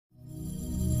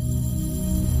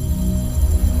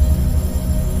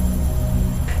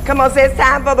Come on, say it's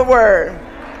time for the word.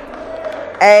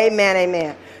 Amen,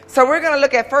 amen. So we're going to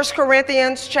look at 1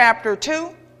 Corinthians chapter 2,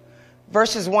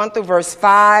 verses 1 through verse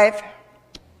 5.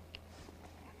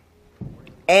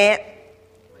 And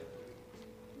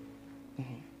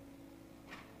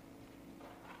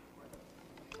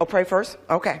pray first?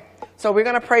 Okay. So we're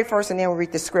going to pray first and then we'll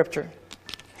read the scripture.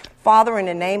 Father, in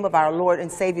the name of our Lord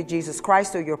and Savior Jesus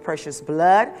Christ, through your precious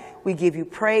blood, we give you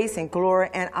praise and glory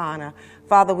and honor.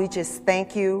 Father, we just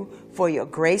thank you for your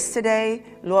grace today.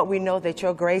 Lord, we know that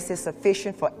your grace is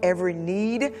sufficient for every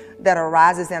need that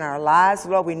arises in our lives.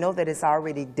 Lord, we know that it's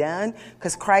already done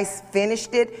because Christ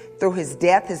finished it through his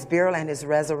death, his burial, and his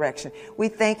resurrection. We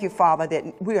thank you, Father,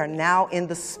 that we are now in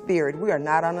the Spirit. We are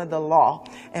not under the law,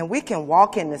 and we can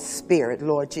walk in the Spirit,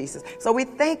 Lord Jesus. So we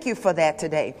thank you for that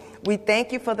today. We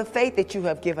thank you for the faith that you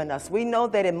have given us. We know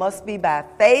that it must be by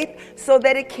faith so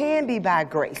that it can be by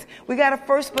grace. We got to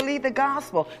first believe the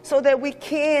gospel so that we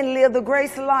can live the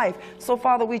grace life. So,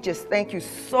 Father, we just thank you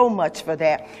so much for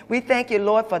that. We thank you,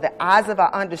 Lord, for the eyes of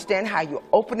our understanding, how you're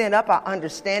opening up our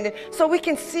understanding so we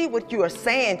can see what you are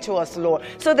saying to us, Lord,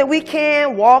 so that we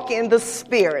can walk in the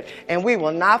Spirit and we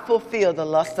will not fulfill the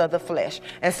lust of the flesh.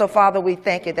 And so, Father, we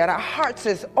thank you that our hearts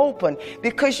is open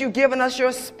because you've given us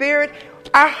your Spirit.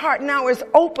 Our heart now is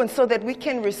open so that we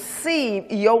can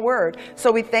receive your word.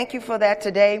 So we thank you for that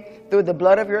today through the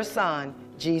blood of your Son,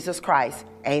 Jesus Christ.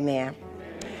 Amen.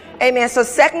 Amen. So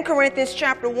 2 Corinthians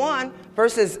chapter 1,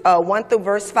 verses 1 through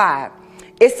verse 5.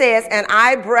 It says, "And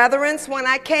I, brethren, when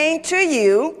I came to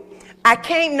you, I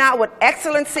came not with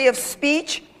excellency of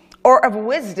speech or of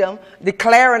wisdom,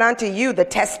 declaring unto you the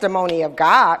testimony of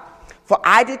God. For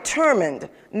I determined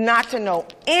not to know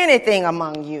anything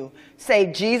among you,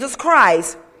 save Jesus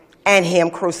Christ and him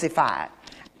crucified.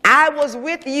 I was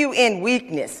with you in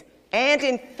weakness and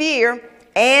in fear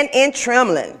and in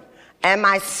trembling. And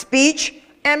my speech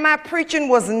and my preaching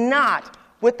was not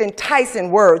with enticing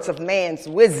words of man's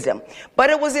wisdom, but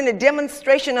it was in the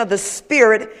demonstration of the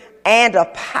Spirit and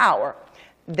of power,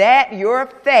 that your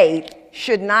faith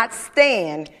should not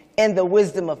stand in the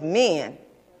wisdom of men,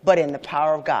 but in the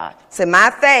power of God." So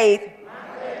my faith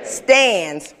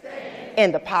stands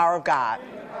in the power of God.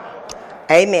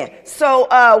 Amen. So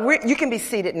you can be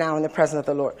seated now in the presence of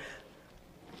the Lord.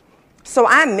 So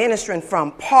I'm ministering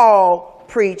from Paul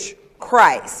Preach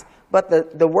Christ. But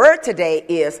the word today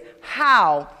is,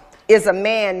 how is a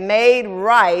man made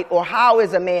right, or how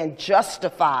is a man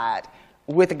justified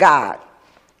with God?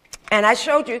 And I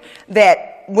showed you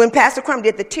that when Pastor Crump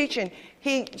did the teaching,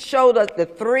 he showed us the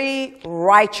three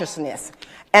righteousness.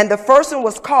 And the first one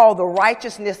was called the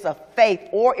righteousness of faith,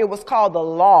 or it was called the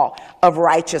law of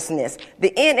righteousness.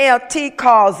 The NLT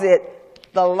calls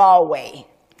it the law way.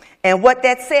 And what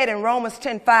that said in Romans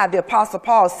 10:5, the Apostle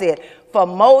Paul said, "For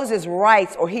Moses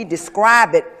writes," or he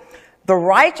described it, "the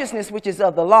righteousness which is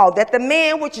of the law, that the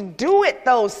man which doeth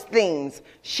those things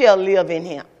shall live in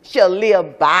him, shall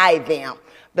live by them.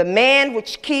 The man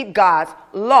which keep God's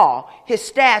law, his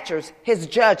statutes, his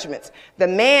judgments, the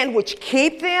man which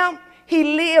keep them,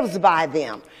 he lives by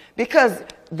them." Because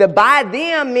the by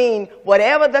them mean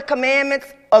whatever the commandments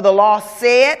of the law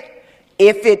said,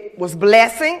 if it was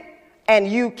blessing and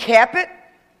you kept it,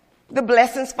 the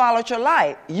blessings followed your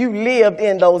life. You lived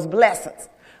in those blessings.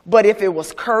 But if it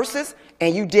was curses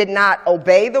and you did not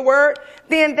obey the word,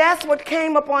 then that's what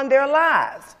came upon their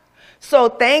lives. So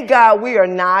thank God we are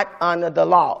not under the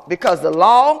law, because the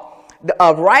law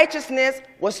of righteousness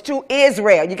was to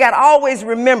Israel. You got to always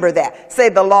remember that. Say,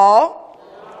 the law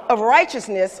of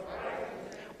righteousness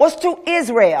was to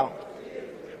Israel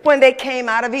when they came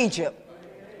out of Egypt.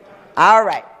 All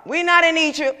right. We're not in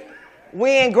Egypt.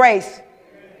 We're in grace.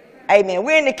 Amen.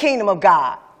 We're in the kingdom of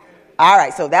God. All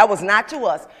right. So that was not to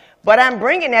us. But I'm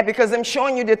bringing that because I'm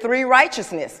showing you the three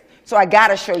righteousness. So I got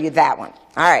to show you that one.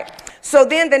 All right. So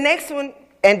then the next one,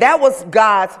 and that was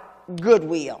God's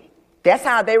goodwill. That's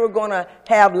how they were going to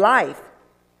have life.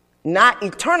 Not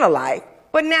eternal life,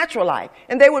 but natural life.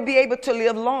 And they would be able to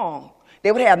live long.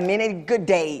 They would have many good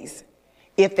days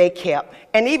if they kept.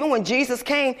 And even when Jesus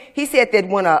came, he said that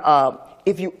when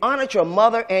if you honored your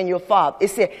mother and your father, it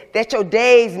said that your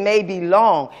days may be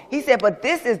long. He said, but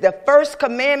this is the first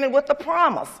commandment with the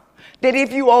promise that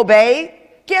if you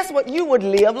obey, guess what? You would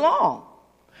live long.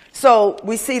 So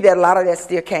we see that a lot of that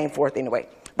still came forth anyway.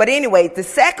 But anyway, the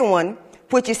second one,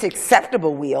 which is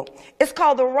acceptable will, is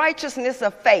called the righteousness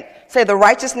of faith. Say, the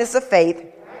righteousness of faith.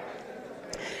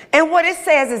 And what it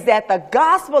says is that the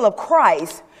gospel of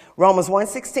Christ, Romans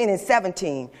 1:16 and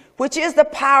 17, which is the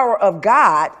power of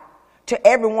God to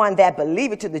everyone that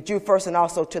believeth, to the Jew first and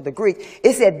also to the Greek.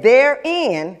 It said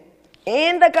therein,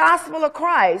 in the gospel of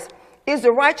Christ, is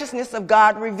the righteousness of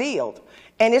God revealed.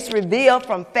 And it's revealed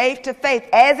from faith to faith.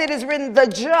 As it is written, the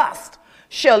just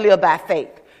shall live by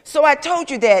faith. So I told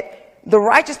you that the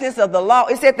righteousness of the law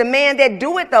is that the man that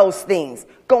doeth those things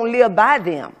gonna live by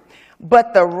them.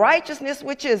 But the righteousness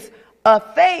which is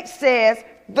of faith says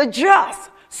the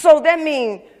just. So that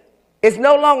means it's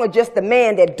no longer just the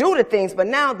man that do the things, but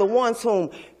now the ones whom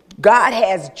God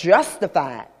has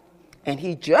justified. And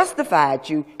he justified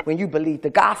you when you believed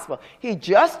the gospel. He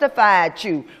justified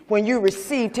you when you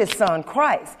received his son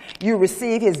Christ. You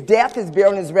received his death, his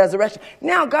burial, and his resurrection.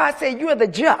 Now God said you are the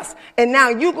just. And now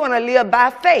you're going to live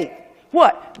by faith.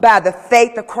 What? By the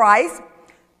faith of Christ.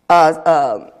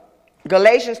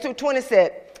 Galatians 2:20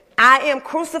 said, I am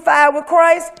crucified with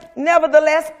Christ.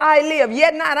 Nevertheless, I live.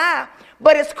 Yet not I,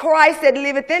 but it's Christ that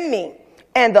liveth in me.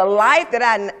 And the life that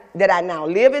I now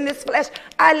live in this flesh,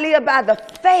 I live by the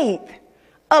faith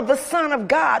of the Son of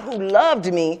God who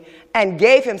loved me and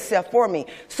gave himself for me.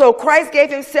 So Christ gave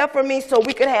himself for me so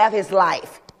we could have his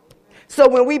life. So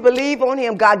when we believe on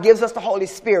him, God gives us the Holy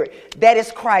Spirit. That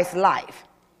is Christ's life.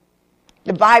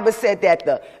 The Bible said that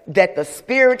the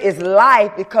Spirit is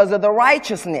life because of the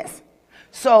righteousness.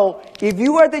 So if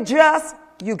you are the just,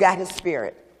 you got his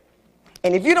Spirit.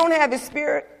 And if you don't have his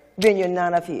Spirit, then you're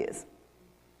none of his.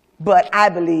 But I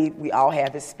believe we all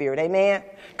have his Spirit. Amen.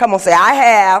 Come on, say, I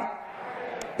have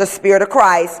the Spirit of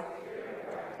Christ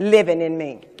living in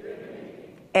me.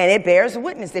 And it bears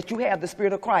witness that you have the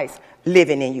Spirit of Christ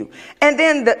living in you. And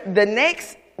then the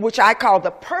next, which I call the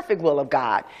perfect will of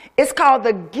God, it's called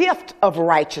the gift of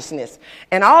righteousness.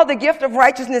 And all the gift of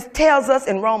righteousness tells us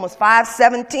in Romans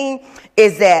 5:17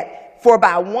 is that for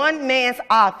by one man's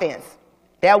offense,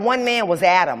 that one man was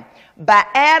Adam. By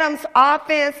Adam's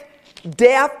offense,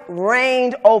 death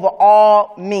reigned over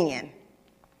all men.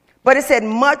 But it said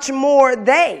much more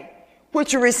they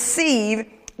which receive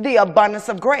the abundance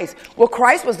of grace. Well,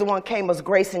 Christ was the one who came as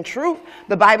grace and truth.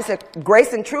 The Bible said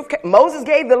grace and truth. Moses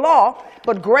gave the law,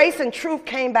 but grace and truth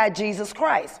came by Jesus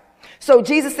Christ. So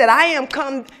Jesus said, I am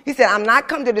come. He said, I'm not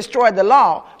come to destroy the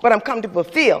law, but I'm come to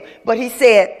fulfill. But he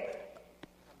said,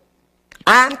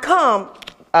 I'm come,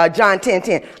 John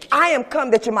 10:10. I am come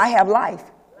that you might have life.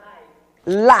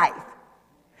 Life.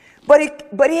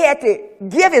 But he had to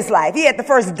give his life. He had to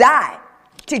first die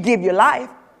to give you life.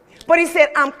 But he said,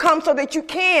 I'm come so that you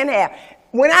can have.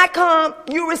 When I come,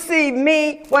 you receive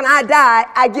me. When I die,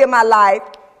 I give my life.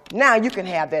 Now you can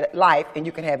have that life and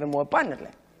you can have it more abundantly.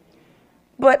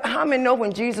 But how many know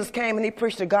when Jesus came and he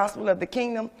preached the gospel of the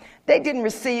kingdom, they didn't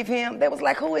receive him. They was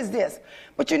like, who is this?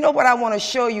 But you know what I want to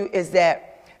show you is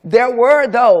that there were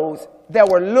those that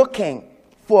were looking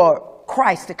for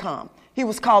Christ to come. He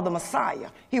was called the Messiah.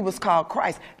 He was called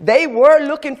Christ. They were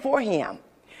looking for him.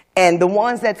 And the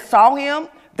ones that saw him,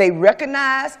 they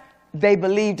recognized, they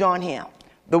believed on him.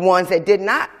 The ones that did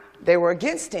not, they were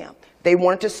against him. They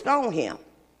wanted to stone him.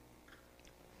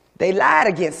 They lied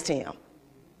against him.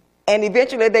 And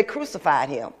eventually they crucified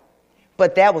him.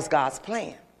 But that was God's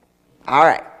plan. All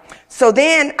right. So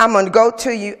then I'm going to go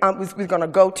to you. We're going to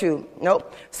go to,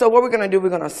 nope. So what we're going to do, we're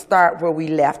going to start where we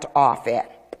left off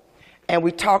at. And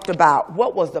we talked about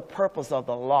what was the purpose of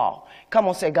the law. Come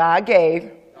on, say, God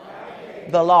gave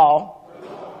the law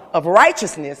of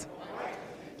righteousness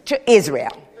to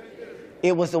Israel.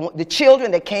 It was the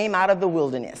children that came out of the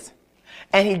wilderness.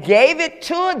 And he gave it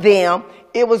to them.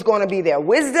 It was going to be their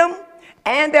wisdom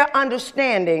and their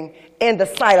understanding in the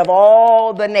sight of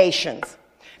all the nations.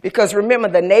 Because remember,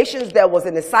 the nations that was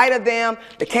in the sight of them,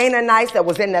 the Canaanites that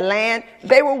was in the land,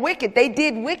 they were wicked. They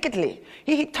did wickedly.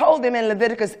 He told them in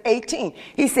Leviticus 18,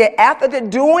 he said, after the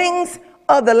doings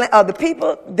of the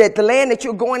people, that the land that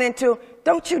you're going into,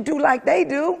 don't you do like they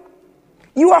do.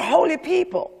 You are holy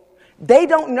people. They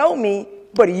don't know me,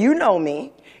 but you know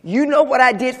me. You know what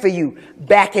I did for you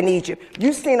back in Egypt.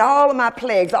 You've seen all of my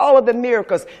plagues, all of the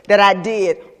miracles that I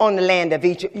did on the land of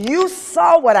Egypt. You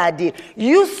saw what I did.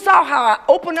 You saw how I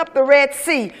opened up the Red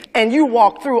Sea and you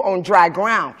walked through on dry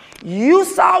ground. You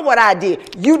saw what I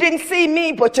did. You didn't see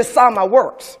me, but you saw my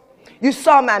works. You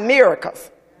saw my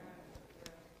miracles.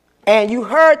 And you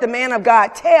heard the man of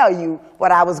God tell you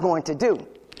what I was going to do.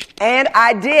 And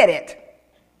I did it.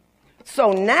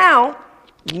 So now,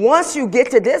 once you get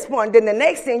to this point, then the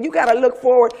next thing, you got to look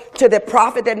forward to the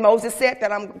prophet that Moses said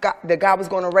that God was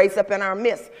going to raise up in our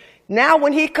midst. Now,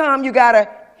 when he come, you got to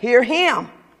hear him.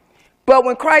 But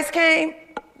when Christ came,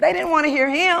 they didn't want to hear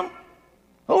him.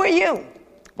 Who are you?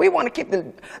 We want to keep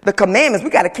the commandments. We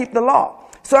got to keep the law.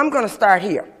 So I'm going to start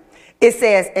here. It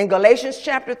says in Galatians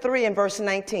chapter 3 and verse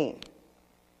 19.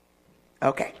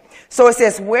 Okay. So it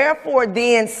says, wherefore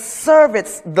then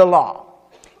serveth the law?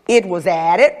 It was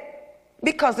added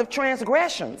because of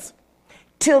transgressions.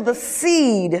 till the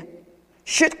seed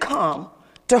should come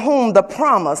to whom the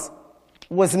promise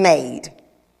was made.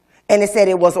 And it said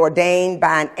it was ordained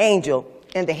by an angel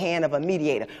in the hand of a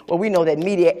mediator. Well, we know that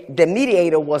the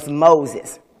mediator was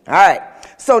Moses. All right.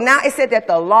 So now it said that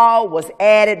the law was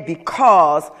added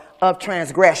because of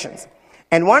transgressions.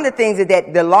 And one of the things is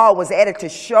that the law was added to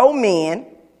show men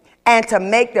and to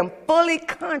make them fully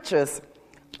conscious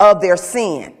of their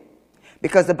sin.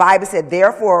 Because the Bible said,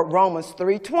 therefore, Romans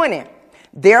 3:20,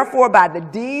 therefore by the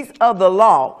deeds of the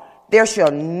law, there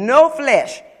shall no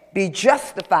flesh be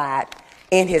justified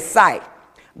in his sight.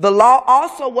 The law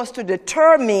also was to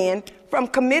deter men from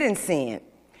committing sin.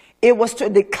 It was to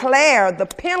declare the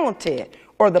penalty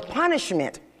or the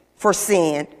punishment for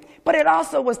sin, but it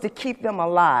also was to keep them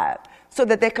alive so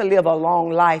that they could live a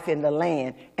long life in the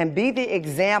land and be the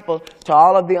example to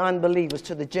all of the unbelievers,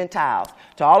 to the Gentiles,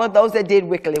 to all of those that did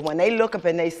wickedly. When they look up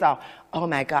and they saw, oh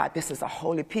my God, this is a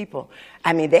holy people.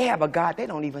 I mean, they have a God they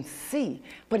don't even see,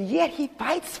 but yet he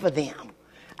fights for them.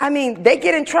 I mean, they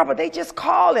get in trouble, they just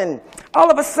call, and all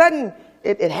of a sudden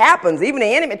it happens. Even the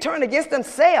enemy turned against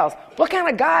themselves. What kind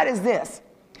of God is this?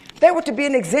 They were to be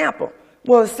an example.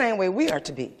 Well, the same way we are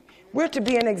to be. We're to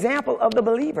be an example of the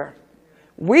believer.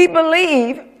 We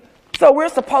believe, so we're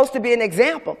supposed to be an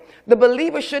example. The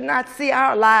believer should not see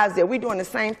our lives that we're doing the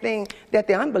same thing that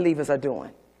the unbelievers are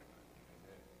doing.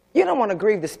 You don't want to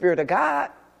grieve the Spirit of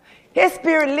God. His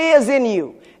Spirit lives in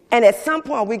you. And at some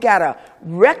point, we got to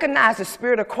recognize the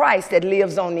Spirit of Christ that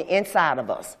lives on the inside of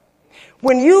us.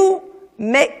 When you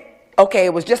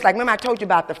it was just like, remember I told you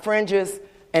about the fringes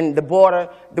and the border.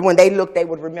 When they looked, they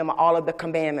would remember all of the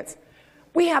commandments.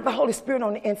 We have the Holy Spirit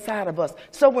on the inside of us.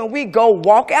 So when we go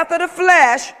walk after the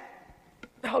flesh,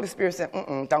 the Holy Spirit said,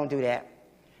 don't do that.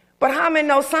 But how many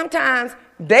know sometimes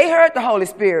they heard the Holy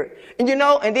Spirit? And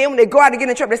and then when they go out to get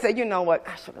in trouble, they say, you know what,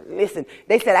 I should have listened.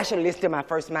 They said I should have listened to my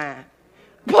first mind.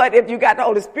 But if you got the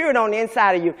Holy Spirit on the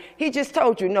inside of you, he just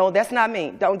told you, no, that's not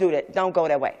me. Don't do that. Don't go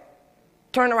that way.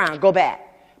 Turn around, go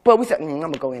back. But we said, I'm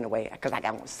going to go anyway because I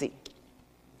want to see.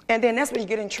 And then that's when you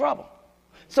get in trouble.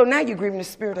 So now you're grieving the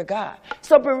Spirit of God.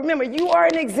 So, but remember, you are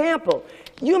an example.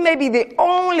 You may be the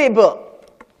only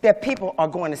book that people are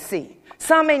going to see.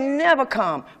 Some may never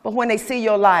come, but when they see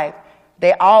your life,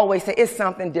 they always say, it's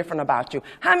something different about you.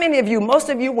 How many of you, most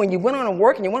of you, when you went on to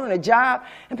work and you went on a job,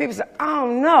 and people say, oh,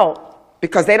 no,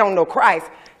 because they don't know Christ,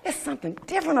 there's something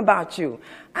different about you.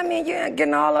 I mean, you're not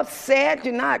getting all upset.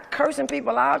 You're not cursing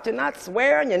people out. You're not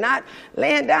swearing. You're not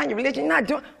laying down your religion. You're not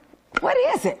doing, what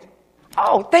is it?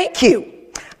 Oh, thank you.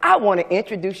 I want to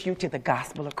introduce you to the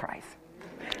gospel of Christ.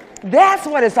 That's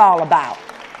what it's all about.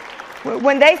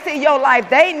 When they see your life,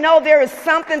 they know there is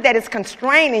something that is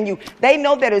constraining you. They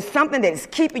know there is something that is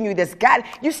keeping you, that's got,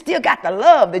 you still got the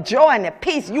love, the joy, and the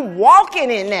peace. You walking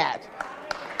in that.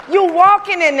 You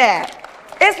walking in that.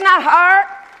 It's not hard.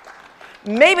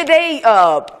 Maybe they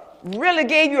really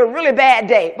gave you a really bad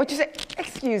day. But you say,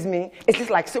 excuse me. It's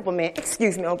just like Superman.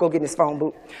 Excuse me, I'll go get in this phone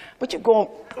booth. But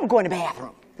I'm going to the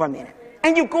bathroom for a minute.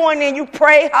 And you go in there and you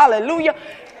pray, hallelujah.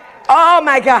 Oh,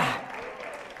 my God.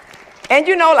 And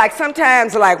like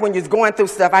sometimes, like when you're going through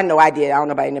stuff, I know I did. I don't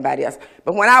know about anybody else.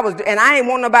 But when I ain't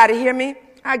want nobody to hear me,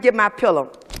 I get my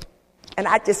pillow. And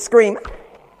I just scream.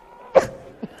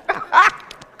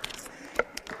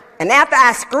 And after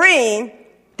I scream,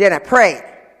 then I pray.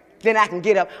 Then I can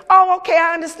get up. Oh, okay,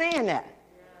 I understand that.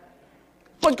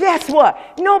 But guess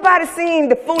what? Nobody's seen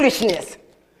the foolishness.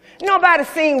 Nobody's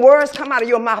seen words come out of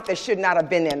your mouth that should not have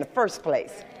been there in the first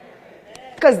place.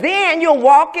 Because then you're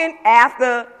walking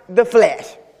after the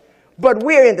flesh. But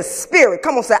we're in the spirit.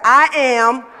 Come on, say, I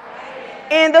am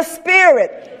in the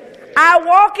spirit. I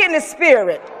walk in the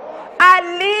spirit.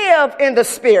 I live in the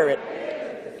spirit.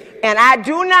 And I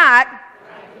do not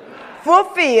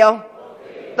fulfill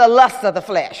the lust of the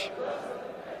flesh.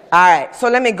 All right, so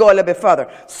let me go a little bit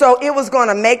further. So it was going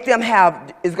to make them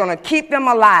it's going to keep them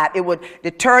alive. It would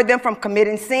deter them from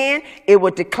committing sin. It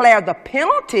would declare the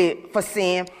penalty for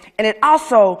sin. And it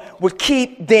also would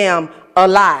keep them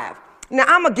alive. Now,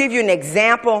 I'm going to give you an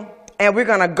example, and we're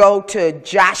going to go to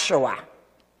Joshua.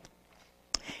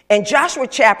 In Joshua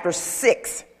chapter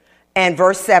 6 and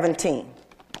verse 17.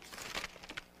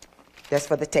 That's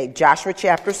for the tape. Joshua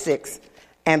chapter 6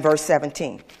 and verse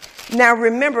 17. Now,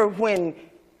 remember when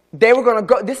they were going to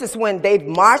go, this is when they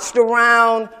marched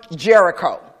around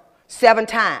Jericho 7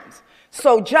 times.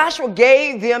 So Joshua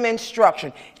gave them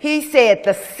instruction. He said,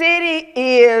 the city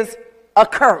is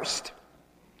accursed.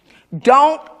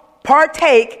 Don't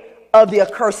partake of the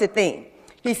accursed thing.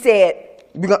 He said,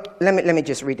 let me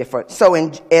just read it first. So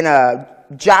in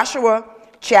Joshua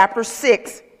chapter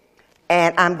 6,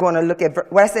 and I'm going to look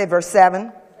at, what I say, verse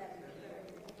 7?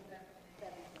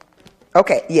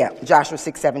 Okay, yeah, Joshua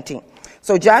 6:17.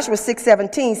 So Joshua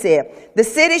 6:17 said, the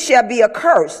city shall be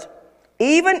accursed,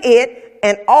 even it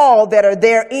and all that are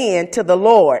therein, to the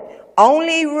Lord.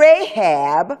 Only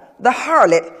Rahab the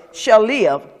harlot shall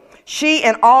live, she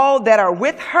and all that are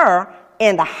with her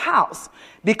in the house,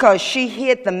 because she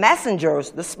hid the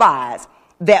messengers, the spies,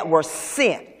 that were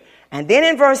sent. And then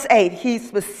in verse 8, he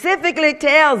specifically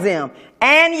tells them,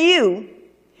 and you,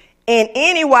 in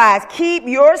any wise, keep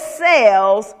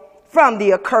yourselves from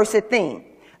the accursed thing,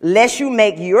 lest you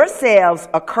make yourselves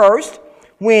accursed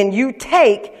when you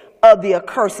take of the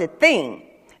accursed thing,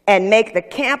 and make the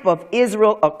camp of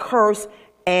Israel accursed,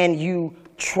 and you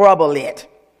trouble it.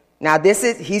 Now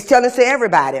he's telling this to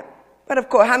everybody. But of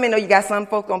course, how many know you got some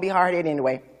folks going to be hard-headed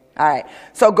anyway? All right.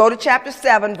 So go to chapter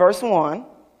 7, verse 1.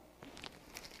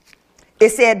 It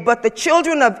said, but the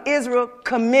children of Israel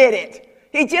committed.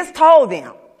 He just told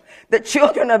them. The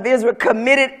children of Israel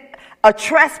committed a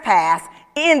trespass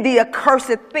in the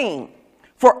accursed thing.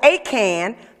 For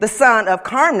Achan, the son of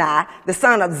Carmi, the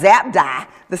son of Zabdi,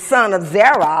 the son of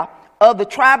Zerah, of the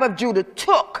tribe of Judah,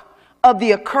 took of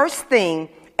the accursed thing,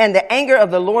 and the anger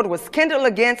of the Lord was kindled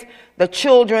against the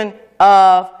children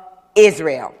of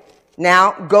Israel.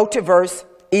 Now go to verse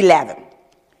 11.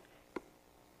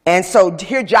 And so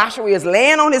here Joshua is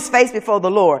laying on his face before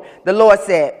the Lord. The Lord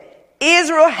said,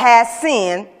 Israel has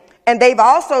sinned, and they've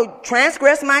also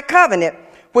transgressed my covenant,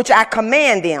 which I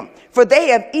command them. For they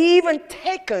have even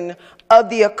taken of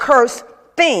the accursed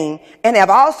thing, and have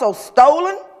also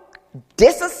stolen,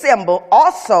 disassembled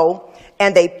also,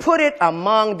 and they put it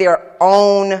among their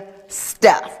own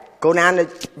stuff. Go down to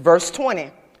verse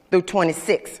 20 through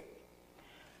 26.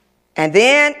 And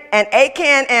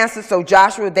Achan answered, so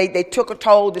Joshua, they took a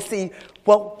toll to see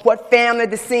what family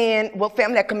the sin, what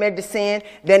family had committed the sin.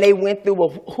 Then they went through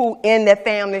who in their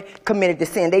family committed the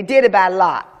sin. They did it by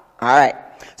lot. All right.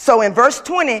 So in verse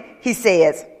 20, he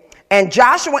says, and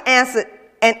Joshua answered,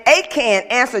 and Achan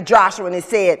answered Joshua, and he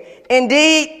said,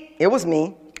 indeed, it was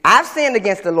me. I've sinned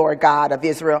against the Lord God of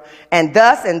Israel, and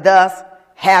thus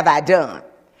have I done.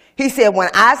 He said, when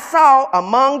I saw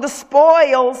among the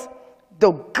spoils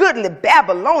the goodly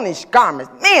Babylonian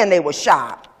garments, man, they were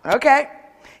sharp. Okay.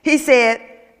 He said,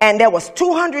 and there was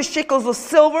 200 shekels of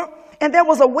silver, and there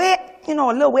was a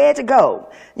little wedge of gold.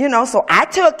 So I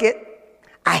took it,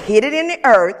 I hid it in the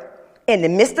earth, in the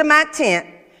midst of my tent,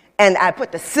 and I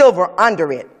put the silver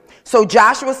under it. So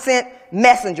Joshua sent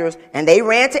messengers, and they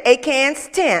ran to Achan's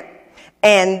tent,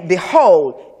 and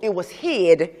behold, it was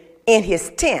hid in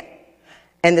his tent,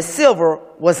 and the silver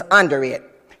was under it.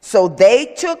 So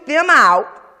they took them out,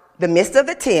 the midst of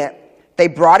the tent, they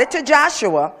brought it to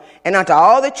Joshua and unto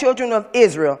all the children of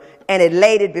Israel, and it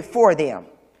laid it before them.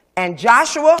 And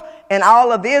Joshua and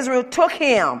all of Israel took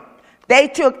him. They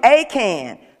took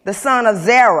Achan, the son of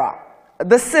Zerah,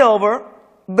 the silver,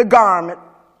 the garment,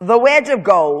 the wedge of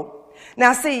gold.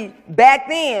 Now see, back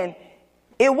then,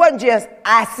 it wasn't just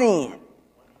I sinned.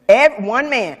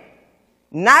 One man.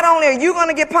 Not only are you going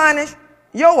to get punished,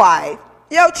 your wife,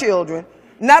 your children,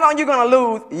 not only are you going to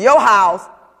lose your house,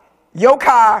 your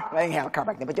car, I didn't have a car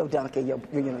back then, but your donkey, your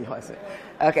horse.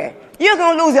 Okay. You're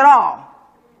going to lose it all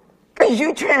because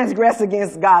you transgress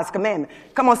against God's commandment.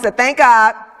 Come on, say, thank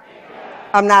God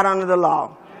I'm not under the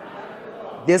law.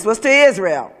 This was to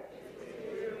Israel.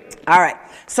 All right.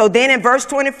 So then in verse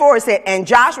 24, it said, and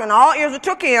Joshua and all Israel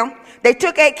took him. They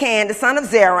took Achan, the son of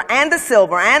Zerah, and the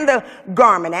silver, and the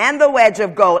garment, and the wedge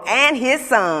of gold, and his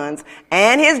sons,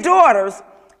 and his daughters,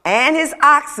 and his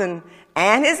oxen,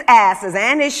 and his asses,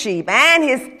 and his sheep, and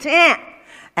his tent,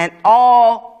 and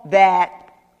all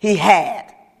that he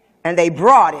had. And they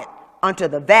brought it unto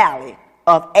the valley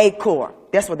of Achor.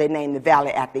 That's what they named the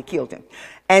valley after they killed him.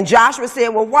 And Joshua said,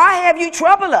 well, why have you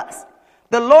troubled us?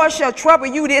 The Lord shall trouble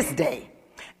you this day.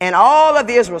 And all of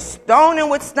Israel stoned them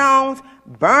with stones,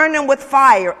 burned them with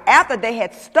fire, after they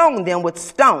had stoned them with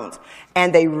stones.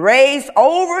 And they raised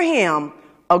over him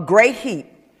a great heap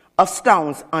of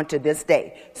stones unto this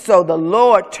day. So the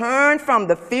Lord turned from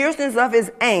the fierceness of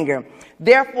his anger.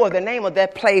 Therefore, the name of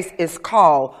that place is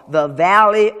called the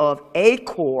Valley of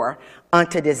Achor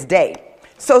unto this day.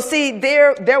 So see,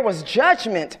 there was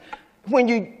judgment when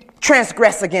you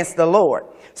transgress against the Lord.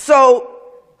 So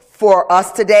for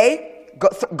us today,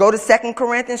 go to 2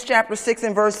 Corinthians chapter 6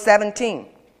 and verse 17.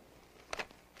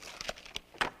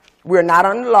 We're not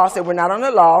under the law. Say, we're not under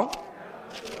the law,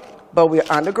 but we're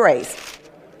under grace.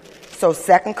 So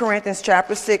 2 Corinthians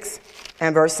chapter 6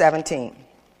 and verse 17.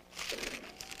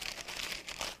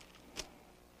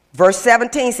 Verse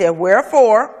 17 says,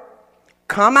 wherefore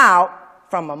come out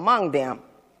from among them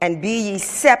and be ye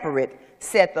separate,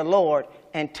 said the Lord,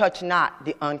 and touch not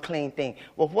the unclean thing.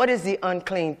 Well, what is the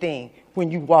unclean thing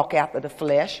when you walk after the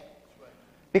flesh?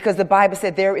 Because the Bible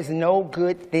said there is no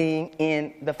good thing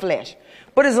in the flesh.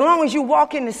 But as long as you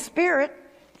walk in the Spirit,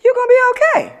 you're going to be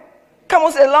okay. Come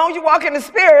on, say, as long as you walk in the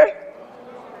Spirit,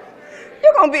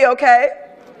 you're going to be okay.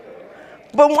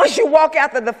 But once you walk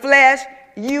after the flesh,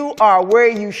 you are where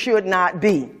you should not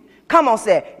be. Come on,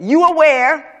 say, you are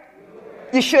where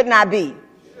you should not be.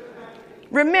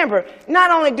 Remember, not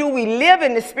only do we live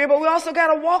in the Spirit, but we also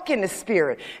got to walk in the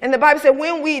Spirit. And the Bible said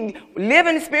when we live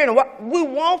in the Spirit, we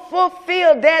won't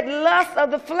fulfill that lust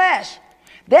of the flesh.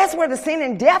 That's where the sin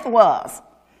and death was.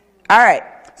 All right.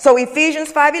 So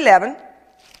Ephesians 5:11.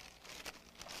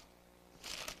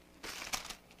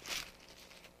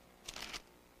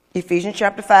 Ephesians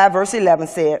chapter 5, verse 11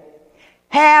 said,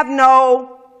 have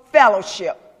no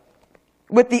fellowship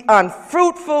with the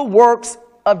unfruitful works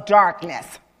of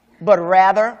darkness, but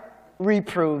rather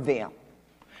reprove them.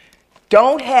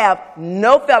 Don't have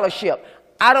no fellowship.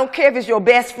 I don't care if it's your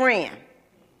best friend.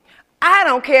 I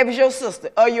don't care if it's your sister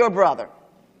or your brother.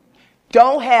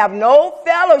 Don't have no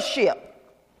fellowship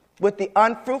with the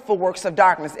unfruitful works of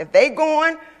darkness. If they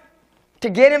going to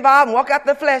get involved and walk out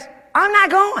the flesh, I'm not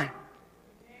going.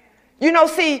 You know,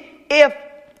 see, if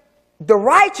the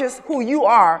righteous who you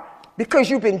are,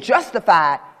 because you've been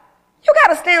justified, you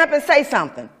got to stand up and say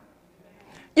something.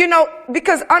 You know,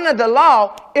 because under the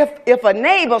law, if a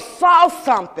neighbor saw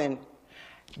something,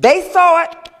 they saw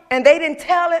it and they didn't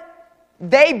tell it,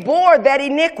 they bore that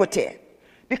iniquity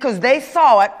because they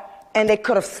saw it and they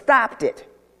could have stopped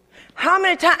it. How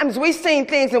many times we've seen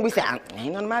things and we say,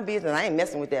 ain't none of my business, I ain't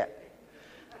messing with that.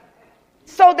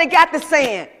 So they got the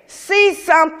saying, see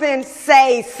something,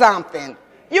 say something.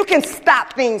 You can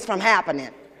stop things from happening.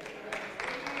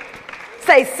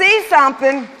 Say, see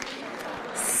something,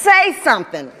 say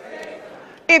something.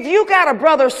 If you got a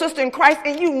brother or sister in Christ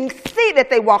and you see that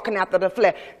they're walking after the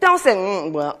flesh, don't say,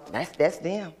 well, that's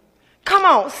them. Come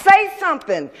on, say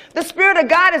something. The Spirit of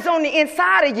God is on the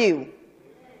inside of you.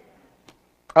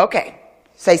 Okay,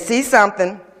 say, see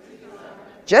something.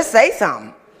 Just say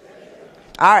something.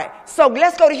 All right, so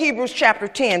let's go to Hebrews chapter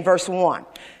 10, verse 1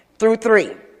 through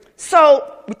 3.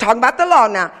 So we're talking about the law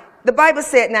now. The Bible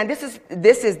said, now this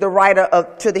is the writer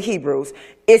to the Hebrews.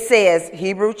 It says,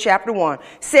 Hebrews chapter 1,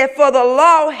 said, for the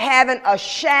law having a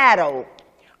shadow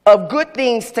of good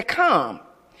things to come.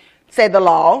 Say the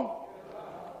law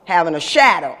having a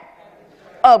shadow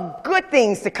of good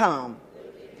things to come.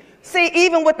 See,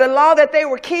 even with the law that they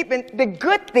were keeping, the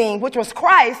good thing, which was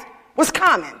Christ, was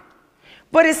coming.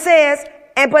 But it says,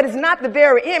 but it's not the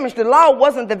very image. The law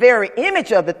wasn't the very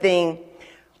image of the thing.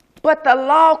 But the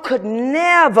law could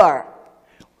never,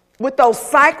 with those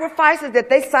sacrifices that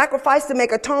they sacrificed to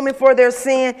make atonement for their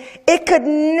sin, it could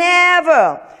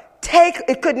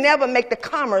never make the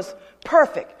commerce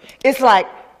perfect. It's like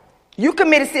you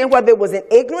committed sin whether it was in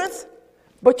ignorance,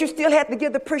 but you still had to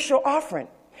give the priest your offering.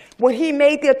 When he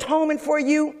made the atonement for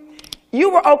you, you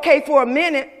were okay for a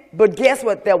minute, but guess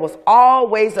what? There was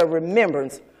always a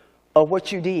remembrance of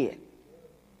what you did.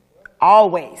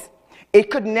 Always. It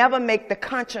could never make the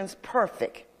conscience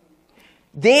perfect.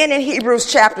 Then in Hebrews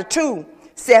chapter 2,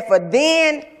 said, for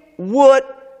then would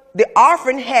the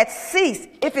offering had ceased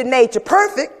if it made you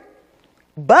perfect,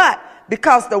 but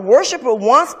because the worshiper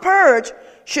once purged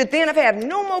should then have had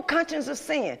no more conscience of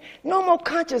sin, no more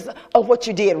conscience of what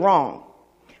you did wrong.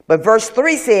 But verse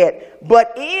 3 said,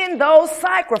 but in those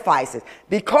sacrifices,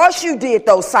 because you did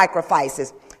those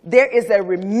sacrifices, there is a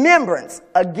remembrance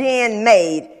again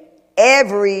made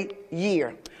every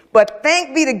year. But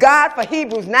thank be to God for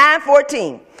Hebrews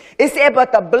 9:14. It said,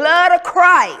 but the blood of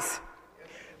Christ.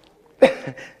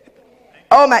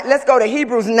 Oh my, let's go to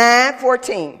Hebrews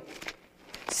 9:14.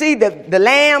 See, the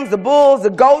lambs, the bulls, the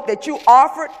goat that you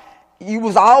offered, you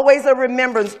was always a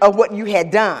remembrance of what you had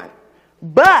done.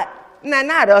 But, now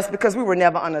not us because we were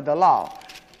never under the law.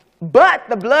 But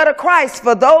the blood of Christ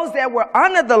for those that were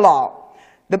under the law.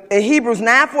 Hebrews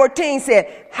 9:14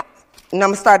 said, and I'm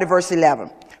going to start at verse 11.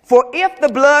 For if the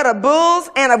blood of bulls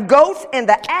and of goats and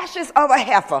the ashes of a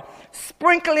heifer,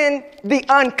 sprinkling the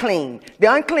unclean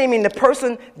meaning the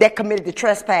person that committed the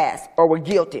trespass or were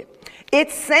guilty, it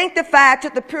sanctified to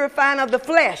the purifying of the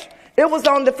flesh. It was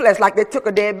on the flesh, like they took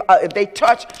a dead, if they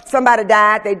touched, somebody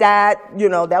died, they died, you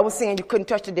know, that was sin. You couldn't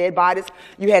touch the dead bodies.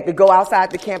 You had to go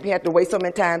outside the camp. You had to wait so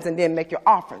many times and then make your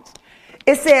offerings.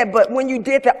 It said, but when you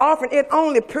did the offering, it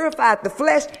only purified the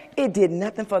flesh. It did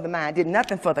nothing for the mind, did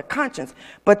nothing for the conscience.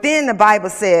 But then the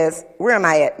Bible says, where am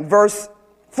I at? Verse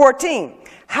 14.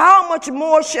 How much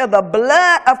more shall the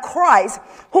blood of Christ,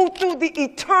 who through the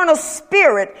eternal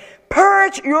Spirit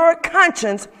purge your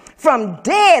conscience from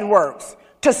dead works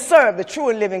to serve the true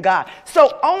and living God.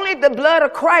 So only the blood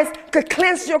of Christ could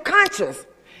cleanse your conscience.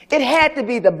 It had to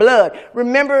be the blood.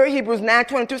 Remember, Hebrews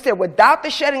 9:22 said, without the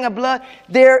shedding of blood,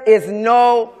 there is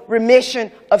no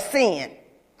remission of sin.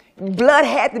 Blood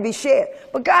had to be shed.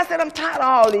 But God said, I'm tired of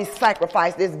all these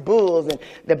sacrifices, these bulls and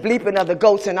the bleeping of the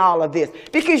goats and all of this.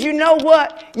 Because you know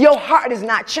what? Your heart is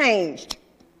not changed.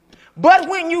 But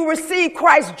when you receive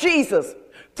Christ Jesus,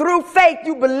 through faith,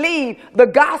 you believe the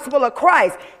gospel of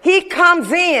Christ. He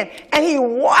comes in and he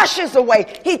washes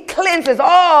away. He cleanses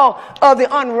all of the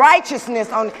unrighteousness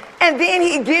and then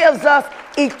he gives us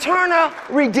eternal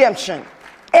redemption,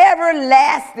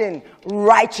 everlasting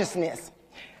righteousness,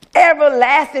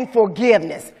 everlasting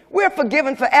forgiveness. We're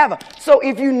forgiven forever. So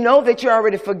if you know that you're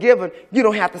already forgiven, you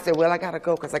don't have to say, well, I got to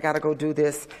go because I got to go do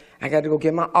this. I got to go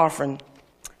get my offering.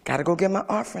 Got to go get my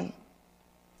offering.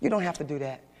 You don't have to do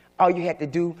that. All you had to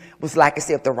do was, like I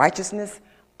said, the righteousness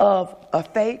of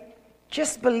faith.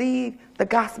 Just believe the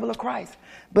gospel of Christ.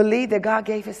 Believe that God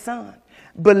gave his son.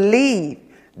 Believe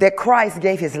that Christ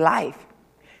gave his life.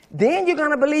 Then you're going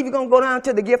to believe you're going to go down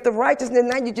to the gift of righteousness.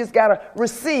 Now you just got to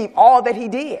receive all that he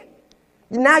did.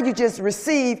 Now you just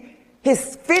receive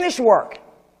his finished work.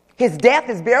 His death,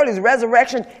 his burial, his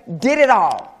resurrection, did it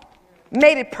all.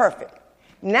 Made it perfect.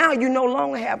 Now you no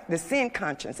longer have the sin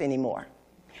conscience anymore.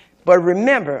 But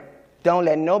remember, don't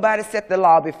let nobody set the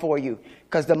law before you.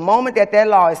 Because the moment that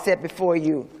law is set before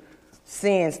you,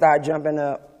 sin start jumping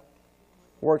up.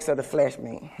 Works of the flesh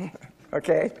mean.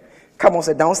 Okay? Come on,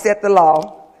 say, don't set the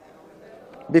law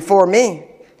before me.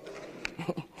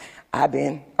 I've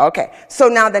been. Okay. So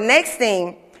now the next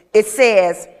thing, it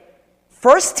says,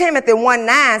 1 Timothy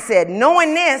 1:9 said,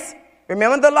 knowing this,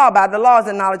 remember the law, by the law is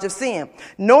the knowledge of sin.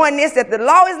 Knowing this, that the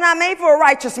law is not made for a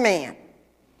righteous man.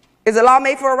 Is the law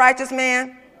made for a righteous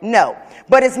man? No.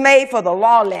 But it's made for the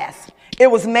lawless. It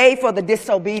was made for the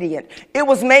disobedient. It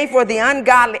was made for the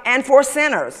ungodly and for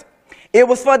sinners. It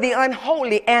was for the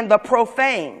unholy and the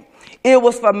profane. It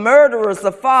was for murderers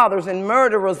of fathers and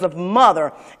murderers of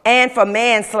mother and for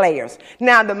manslayers.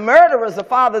 Now, the murderers of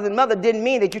fathers and mother didn't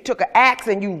mean that you took an axe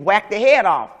and you whacked their head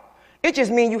off. It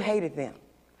just means you hated them.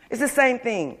 It's the same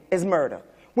thing as murder.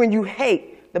 When you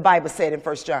hate, the Bible said in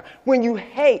 1 John, when you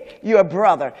hate your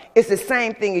brother, it's the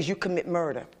same thing as you commit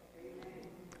murder.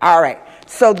 All right.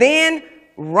 So then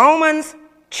Romans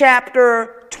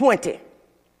chapter 20.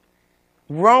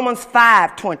 Romans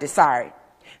 5:20,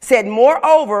 said,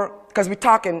 moreover, because we're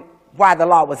talking why the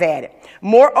law was added.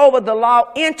 Moreover, the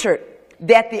law entered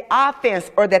that the offense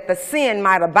or that the sin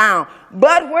might abound.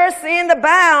 But where sin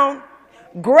abound,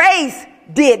 grace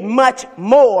did much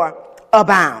more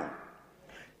abound.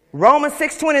 Romans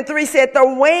 6:23 said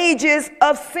the wages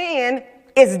of sin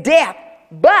is death,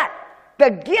 but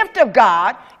the gift of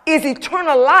God is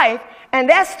eternal life, and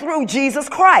that's through Jesus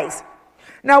Christ.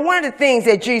 Now, one of the things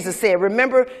that Jesus said,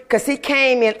 remember, because he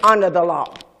came in under the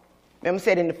law. Remember,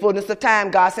 said in the fullness of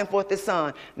time, God sent forth his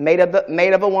son, made of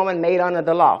a woman, made under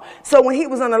the law. So when he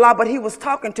was under the law, but he was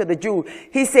talking to the Jews,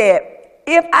 he said,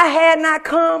 if I had not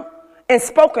come and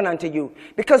spoken unto you,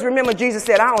 because remember, Jesus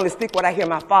said, I only speak what I hear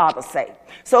my Father say.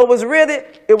 So it was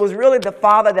really the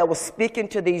Father that was speaking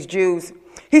to these Jews.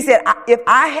 He said, if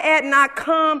I had not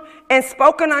come and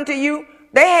spoken unto you,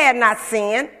 they had not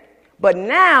sinned, but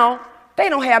now they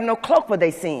don't have no cloak for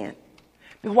their sin.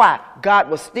 Why? God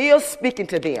was still speaking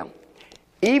to them,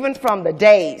 even from the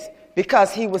days,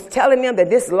 because he was telling them that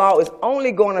this law is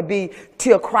only going to be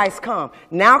till Christ comes.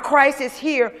 Now Christ is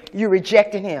here, you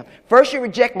rejected him. First you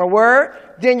reject my word,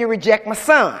 then you reject my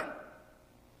son.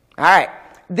 All right.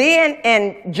 Then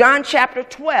in John chapter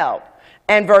 12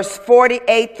 and verse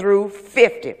 48 through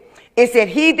 50, it said,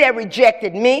 he that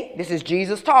rejected me, this is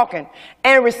Jesus talking,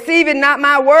 and receiving not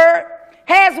my word,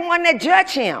 has one that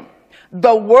judge him.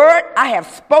 The word I have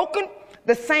spoken,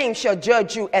 the same shall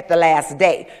judge you at the last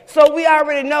day. So we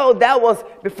already know that was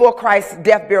before Christ's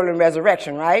death, burial, and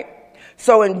resurrection, right?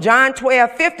 So in John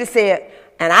 12:50 said,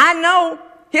 and I know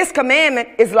his commandment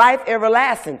is life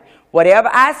everlasting. Whatever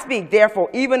I speak, therefore,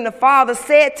 even the Father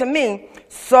said to me,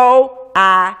 so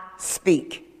I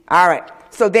speak. All right.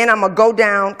 So then I'm going to go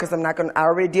down because I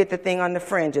already did the thing on the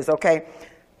fringes, okay?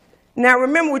 Now,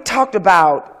 remember we talked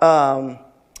about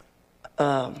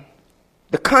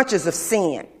the conscience of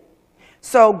sin.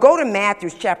 So go to Matthew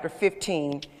chapter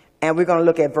 15, and we're going to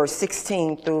look at verse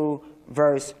 16 through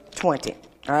verse 20,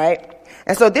 all right?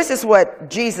 And so this is what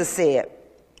Jesus said.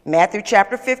 Matthew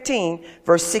chapter 15,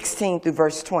 verse 16 through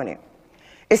verse 20.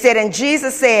 It said, and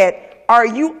Jesus said, are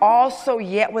you also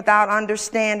yet without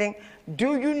understanding?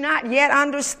 Do you not yet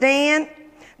understand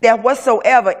that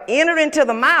whatsoever enter into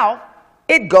the mouth,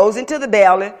 it goes into the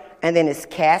belly, and then is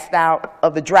cast out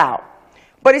of the drought?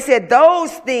 But he said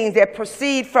those things that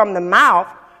proceed from the mouth,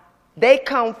 they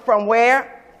come from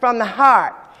where? From the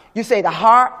heart. You say the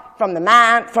heart, from the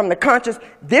mind, from the conscience.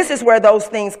 This is where those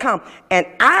things come. And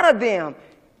out of them,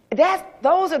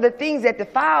 those are the things that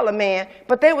defile a man.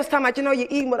 But they was talking about, you're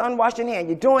eating with unwashed hands.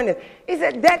 You're doing this. He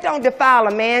said, that don't defile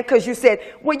a man, because you said,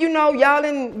 well, y'all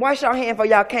didn't wash your hands before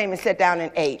y'all came and sat down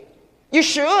and ate. You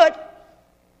should.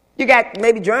 You got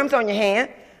maybe germs on your hand.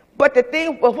 But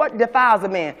what defiles a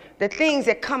man? The things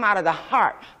that come out of the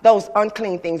heart, those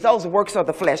unclean things, those works of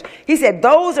the flesh. He said,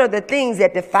 those are the things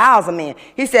that defiles a man.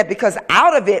 He said, because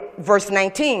out of it, verse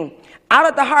 19, out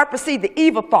of the heart proceed the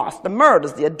evil thoughts, the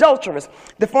murders, the adulterers,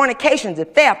 the fornications, the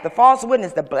theft, the false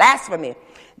witness, the blasphemy.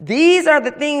 These are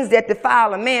the things that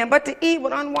defile a man. But to eat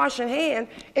with unwashed hands,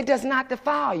 it does not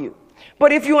defile you.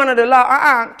 But if you're under the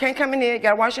law, can't come in here,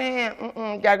 got to wash your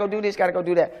hands, got to go do this, got to go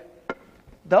do that.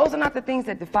 Those are not the things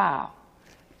that defile.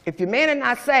 If your man is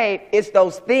not saved, it's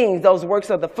those things, those works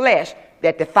of the flesh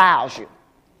that defiles you.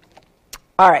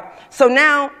 All right, so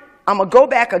now I'm going to go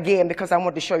back again because I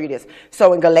want to show you this.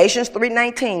 So in Galatians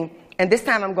 3:19, and this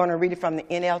time I'm going to read it from the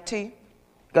NLT,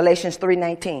 Galatians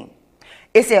 3:19.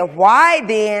 It said, why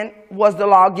then was the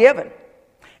law given?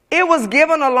 It was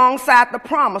given alongside the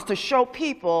promise to show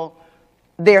people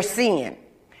their sin.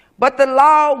 But the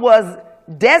law was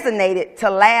designated to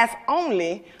last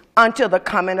only until the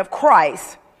coming of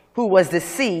Christ, who was the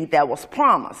seed that was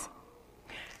promised.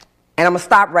 And I'm going to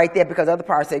stop right there because the other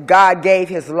part said God gave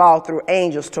his law through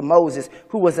angels to Moses,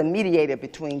 who was a mediator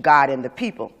between God and the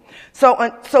people. So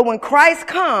when Christ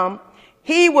come,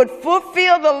 he would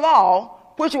fulfill the law,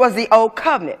 which was the old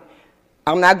covenant.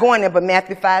 I'm not going there, but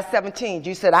Matthew 5:17,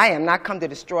 Jesus said, I am not come to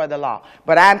destroy the law,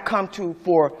 but I am come to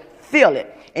fulfill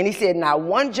it. And he said, now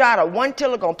one jot or one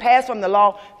tittle going to pass from the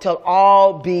law till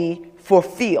all be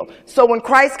fulfilled. So when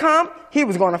Christ come, he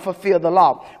was going to fulfill the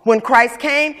law. When Christ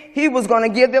came, he was going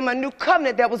to give them a new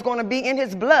covenant that was going to be in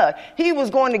his blood. He was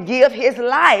going to give his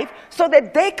life so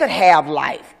that they could have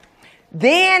life.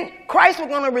 Then Christ was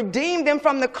going to redeem them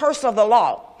from the curse of the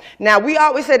law. Now, we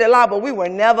always say the law, but we were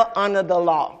never under the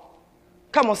law.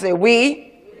 Come on, say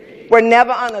we were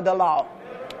never under the law.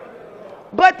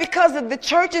 But because of the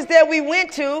churches that we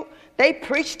went to, they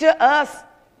preached to us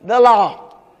the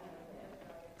law.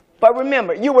 But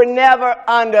remember, you were never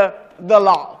under the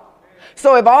law.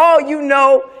 So if all you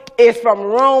know is from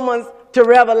Romans to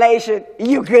Revelation,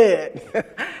 you good.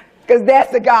 Because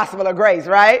that's the gospel of grace,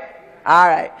 right? All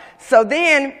right. So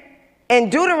then in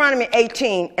Deuteronomy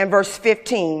 18 and verse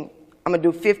 15, I'm going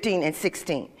to do 15 and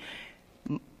 16.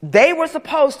 They were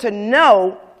supposed to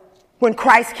know when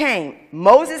Christ came.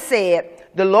 Moses said,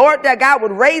 the Lord thy God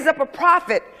would raise up a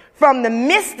prophet from the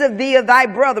midst of thee of thy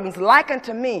brethren, like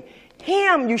unto me.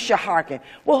 Him you shall hearken.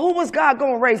 Well, who was God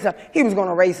going to raise up? He was going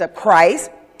to raise up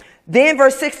Christ. Then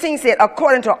verse 16 said,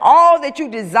 according to all that you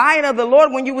desired of the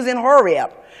Lord when you was in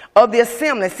Horeb of the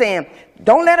assembly, saying,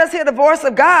 don't let us hear the voice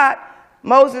of God.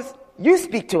 Moses, you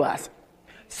speak to us.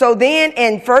 So then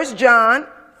in 1 John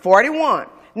 41,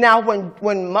 now, when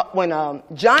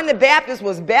John the Baptist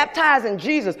was baptizing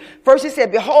Jesus, first he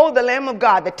said, behold the Lamb of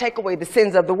God that take away the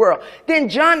sins of the world. Then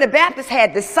John the Baptist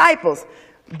had disciples.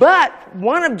 But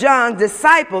one of John's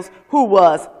disciples, who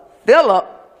was Philip,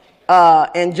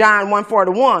 in John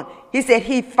 1:41, he said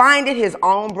he findeth his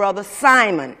own brother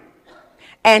Simon.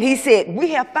 And he said, we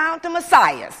have found the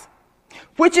Messiah,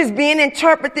 which is being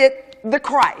interpreted the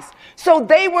Christ. So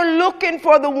they were looking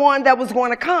for the one that was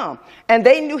going to come. And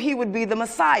they knew he would be the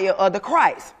Messiah or the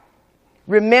Christ.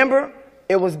 Remember,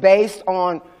 it was based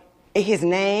on his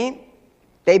name.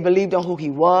 They believed on who he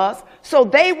was. So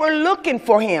they were looking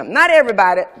for him. Not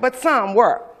everybody, but some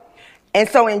were. And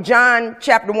so in John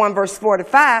chapter 1, verse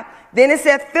 45, then it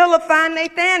said, Philip found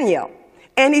Nathanael.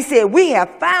 And he said, we have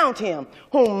found him,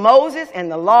 whom Moses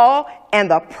and the law and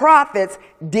the prophets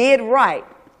did write,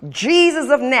 Jesus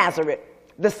of Nazareth,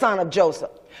 the son of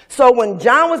Joseph. So when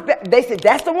John was, they said,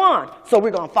 that's the one. So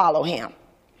we're going to follow him.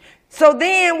 So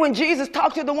then when Jesus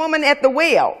talked to the woman at the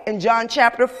well in John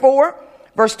chapter 4,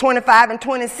 verse 25 and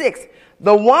 26,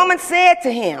 the woman said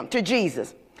to him, to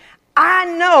Jesus, I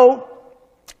know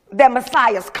that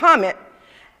Messiah's coming,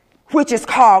 which is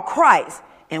called Christ.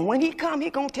 And when he come, he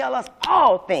going to tell us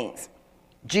all things.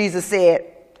 Jesus said,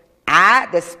 I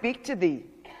that speak to thee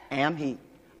am he.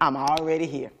 I'm already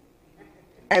here.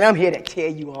 And I'm here to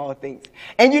tell you all things.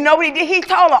 And you know what he did? He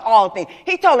told her all things.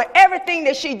 He told her everything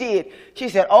that she did. She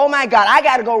said, oh my God, I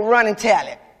got to go run and tell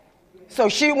it. So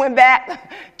she went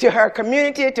back to her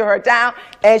community, to her town,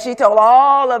 and she told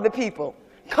all of the people,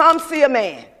 come see a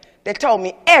man that told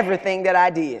me everything that I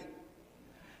did.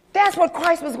 That's what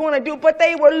Christ was going to do, but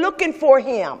they were looking for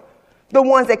him. the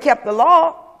ones that kept the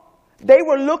law, they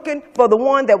were looking for the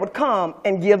one that would come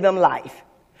and give them life.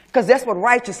 Because that's what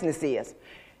righteousness is.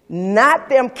 Not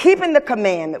them keeping the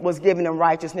commandment was giving them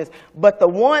righteousness, but the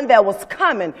one that was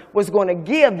coming was going to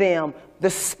give them the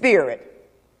Spirit.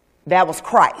 That was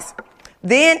Christ.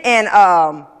 Then in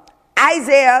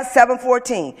Isaiah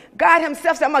 7:14, God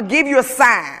himself said, I'm going to give you a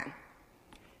sign.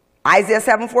 Isaiah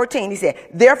 7:14, he said,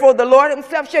 therefore the Lord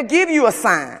himself shall give you a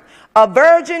sign. A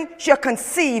virgin shall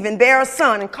conceive and bear a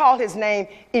son and call his name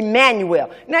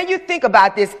Emmanuel. Now you think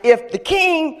about this. If the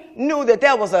king knew that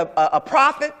there was a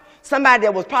prophet, somebody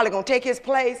that was probably going to take his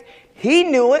place, he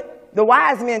knew it. The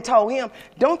wise men told him,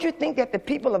 don't you think that the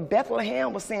people of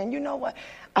Bethlehem were saying, you know what?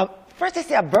 First they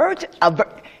said a virgin.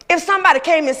 If somebody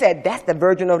came and said, that's the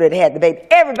virgin over there that had the baby,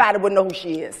 everybody would know who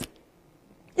she is.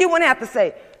 You wouldn't have to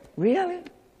say, really?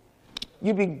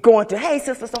 You'd be going to, hey,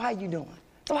 sister, so how you doing?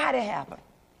 So how did it happen?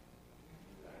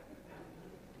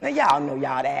 Now, y'all know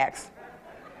y'all to ask.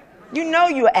 You know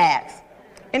you ask.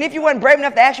 And if you wasn't brave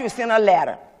enough to ask, you would send her a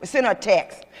letter, or send her a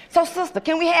text. So, sister,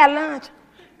 can we have lunch?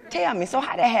 Tell me, so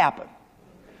how that happened?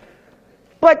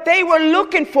 But they were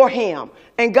looking for him,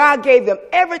 and God gave them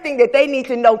everything that they need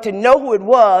to know who it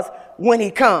was when he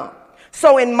come.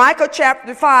 So in Micah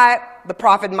chapter 5, the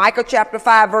prophet Micah chapter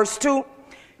 5, verse 2,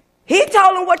 he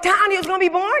told them what town he was going to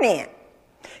be born in.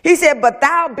 He said, but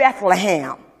thou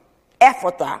Bethlehem,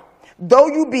 Ephrathah, though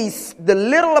you be the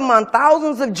little among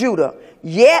thousands of Judah,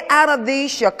 yet out of thee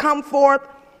shall come forth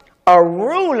a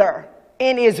ruler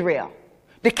in Israel.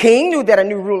 The king knew that a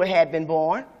new ruler had been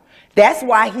born. That's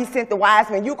why he sent the wise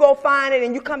men. You go find it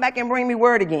and you come back and bring me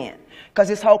word again. Because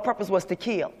his whole purpose was to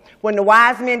kill. When the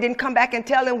wise men didn't come back and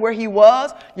tell him where he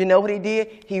was, you know what he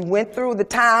did? He went through the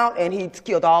town and he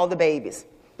killed all the babies.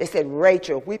 They said,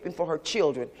 Rachel weeping for her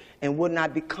children and would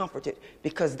not be comforted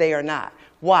because they are not.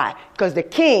 Why? Because the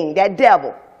king, that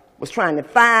devil, was trying to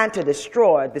find to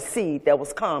destroy the seed that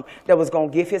was come, that was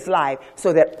going to give his life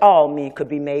so that all men could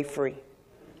be made free.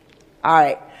 All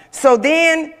right. So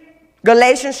then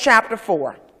Galatians chapter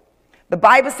 4. The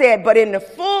Bible said, but in the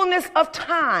fullness of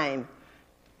time,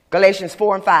 Galatians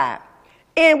 4 and 5.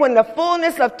 And when the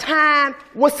fullness of time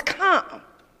was come.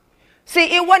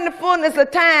 See, it wasn't the fullness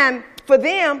of time for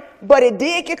them, but it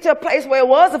did get to a place where it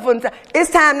was a fullness of time.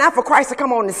 It's time now for Christ to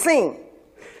come on the scene.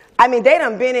 I mean, they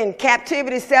done been in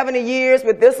captivity 70 years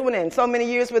with this one and so many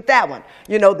years with that one.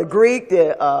 You know, the Greek,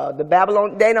 the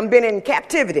Babylon, they done been in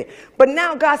captivity. But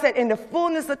now God said, in the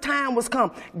fullness of time was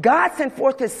come. God sent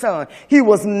forth his son. He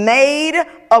was made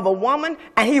of a woman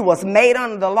and he was made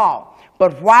under the law.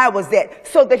 But why was that?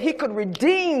 So that he could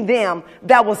redeem them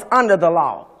that was under the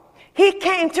law. He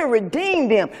came to redeem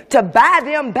them, to buy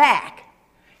them back.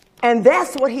 And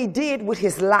that's what he did with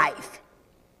his life.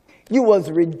 You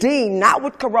was redeemed, not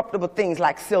with corruptible things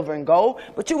like silver and gold,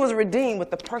 but you was redeemed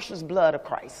with the precious blood of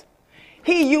Christ.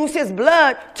 He used his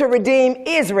blood to redeem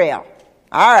Israel.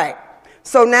 All right.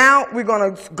 So now we're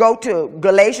going to go to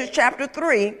Galatians chapter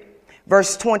 3,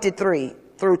 verse 23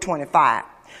 through 25.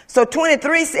 So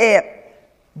 23 said,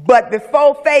 but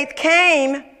before faith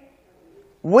came,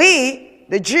 we,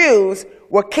 the Jews,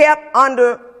 were kept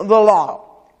under the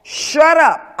law, shut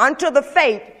up unto the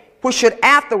faith which should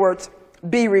afterwards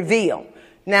be revealed.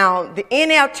 Now, the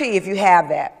NLT, if you have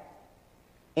that,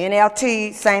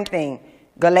 NLT, same thing.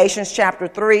 Galatians chapter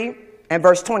 3 and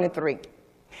verse 23.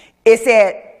 It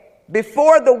said,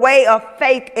 before the way of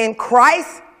faith in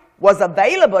Christ was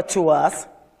available to us,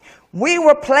 we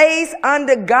were placed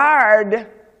under guard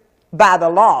by the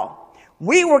law.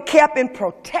 We were kept in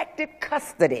protective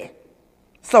custody,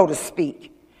 so to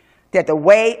speak, that the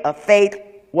way of faith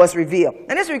was revealed.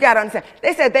 And this we got to understand.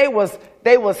 They said they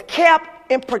was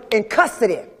kept in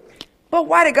custody. But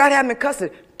why did God have them in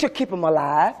custody? To keep them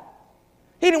alive.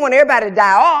 He didn't want everybody to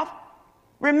die off.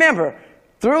 Remember,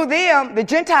 through them, the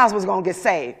Gentiles was going to get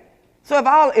saved. So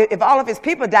if all of his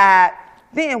people died,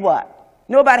 then what?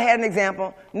 Nobody had an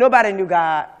example. Nobody knew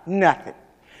God. Nothing.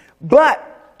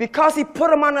 But because he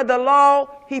put them under the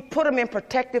law, he put them in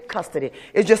protective custody.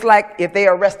 It's just like if they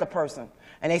arrest a person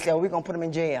and they say, we're going to put them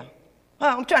in jail.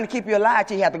 Well, I'm trying to keep you alive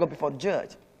till you have to go before the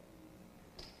judge.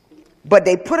 But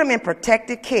they put him in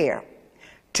protected care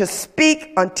to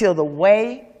speak until the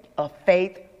way of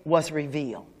faith was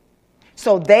revealed.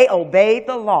 So they obeyed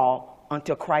the law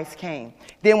until Christ came.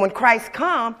 Then when Christ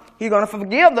comes, he's going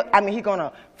to he's going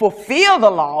to fulfill the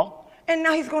law, and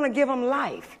now he's going to give them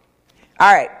life.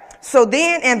 All right. So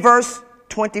then in verse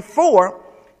 24,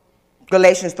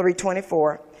 Galatians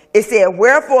 3:24, it said,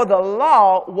 wherefore the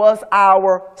law was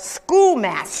our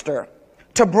schoolmaster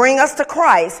to bring us to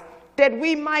Christ, that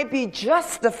we might be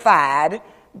justified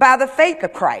by the faith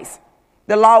of Christ.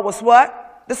 The law was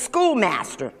what? the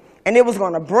schoolmaster, and it was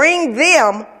going to bring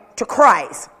them to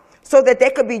Christ so that they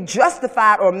could be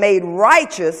justified or made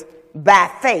righteous by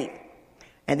faith.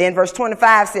 And then verse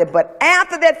 25 said, but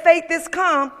after that faith is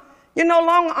come, you're no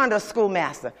longer under a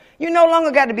schoolmaster. You no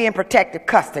longer got to be in protective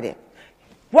custody.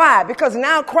 Why? Because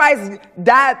now Christ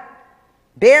died,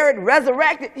 buried,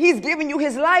 resurrected. He's giving you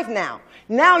his life now.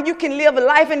 Now you can live a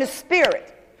life in the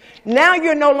spirit. Now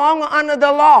you're no longer under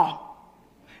the law.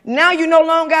 Now you no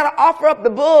longer got to offer up the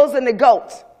bulls and the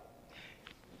goats.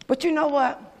 But you know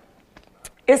what?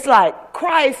 It's like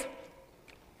Christ,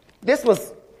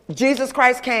 Jesus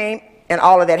Christ came and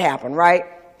all of that happened, right?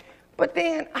 But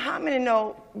then how many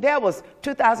know that was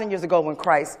 2,000 years ago when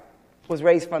Christ was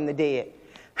raised from the dead?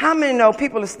 How many know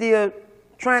people are still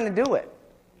trying to do it?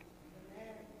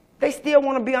 They still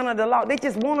want to be under the law. They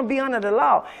just want to be under the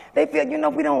law. They feel,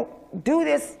 if we don't do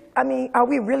this, are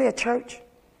we really a church?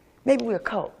 Maybe we're a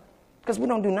cult because we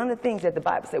don't do none of the things that the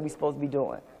Bible said we're supposed to be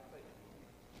doing.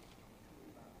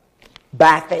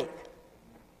 By faith.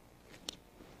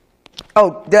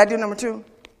 Oh, did I do number 2?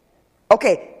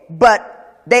 Okay,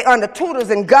 but they under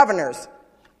tutors and governors.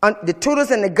 The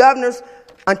tutors and the governors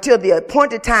until the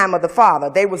appointed time of the Father.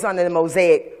 They was under the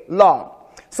Mosaic law.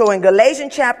 So in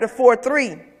Galatians chapter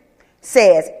 4:3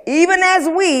 says, even as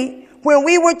we, when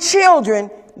we were children,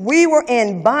 we were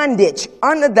in bondage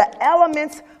under the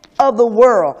elements of the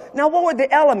world. Now, what were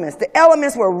the elements? The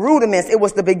elements were rudiments. It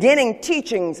was the beginning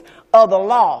teachings of the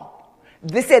law.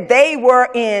 They said they were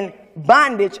in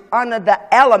bondage under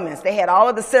the elements. They had all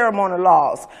of the ceremonial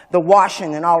laws, the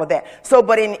washing and all of that. So,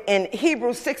 but in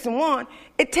Hebrews 6:1,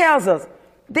 it tells us,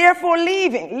 therefore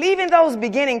leaving those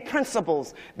beginning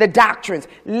principles, the doctrines,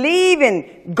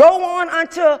 go on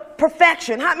unto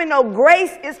perfection. How many know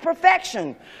grace is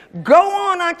perfection? Go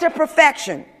on unto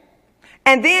perfection.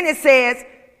 And then it says,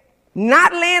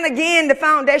 not laying again the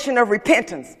foundation of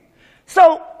repentance.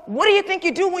 So what do you think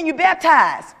you do when you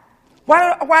baptize?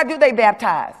 Why do they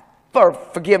baptize? For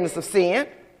forgiveness of sin,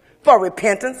 for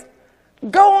repentance.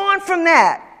 Go on from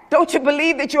that. Don't you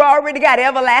believe that you already got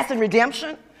everlasting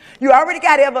redemption? You already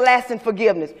got everlasting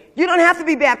forgiveness. You don't have to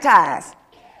be baptized.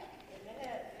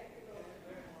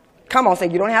 Come on, say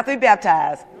you don't have to be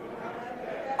baptized.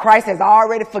 Christ has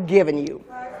already forgiven you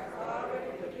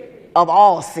of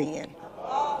all sin.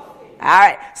 All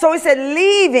right. So he said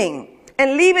leaving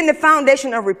the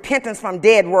foundation of repentance from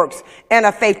dead works and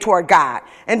of faith toward God.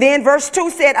 And then verse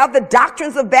 2 said of the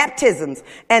doctrines of baptisms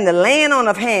and the laying on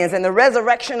of hands and the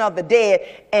resurrection of the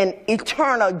dead and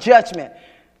eternal judgment.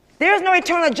 There's no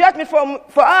eternal judgment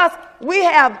for us. We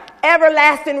have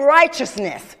everlasting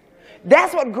righteousness.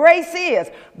 That's what grace is.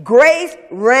 Grace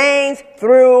reigns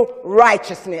through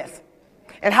righteousness.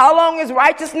 And how long is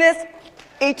righteousness?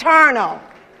 Eternal.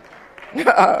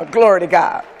 Glory to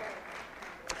God.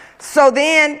 So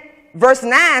then verse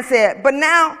 9 said, but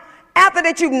now after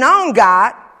that you've known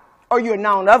God, or you're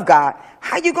known of God,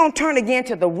 how you going to turn again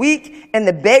to the weak and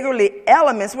the beggarly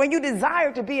elements when you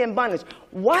desire to be in bondage?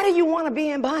 Why do you want to be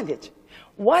in bondage?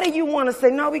 Why do you want to say,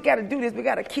 no, we got to do this, we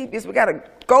got to keep this, we got to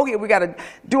go here, we got to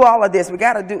do all of this, we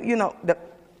got to do,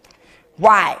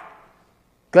 why?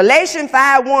 Galatians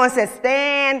 5:1 says,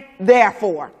 stand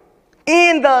therefore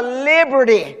in the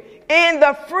liberty, in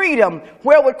the freedom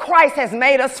wherewith Christ has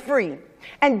made us free.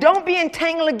 And don't be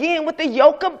entangled again with the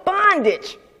yoke of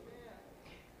bondage.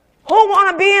 Who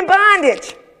want to be in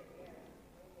bondage?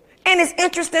 And it's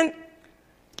interesting,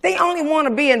 they only want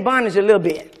to be in bondage a little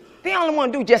bit. They only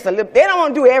want to do just a little. They don't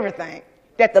want to do everything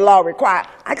that the law requires.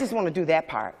 I just want to do that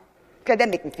part because that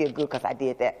makes me feel good because I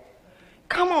did that.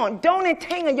 Come on, don't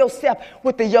entangle yourself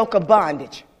with the yoke of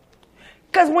bondage.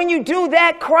 Because when you do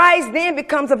that, Christ then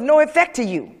becomes of no effect to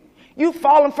you. You've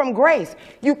fallen from grace.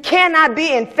 You cannot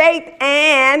be in faith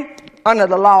and under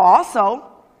the law also.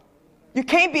 You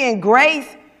can't be in grace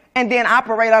and then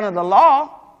operate under the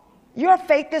law. Your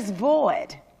faith is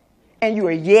void and you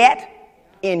are yet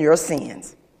in your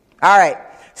sins. All right.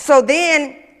 So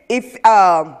then if,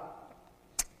 and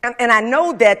I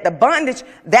know that the bondage,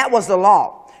 that was the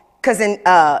law. Because in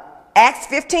Acts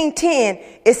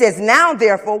 15:10, it says, now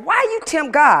therefore, why you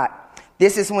tempt God?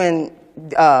 This is when,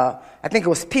 I think it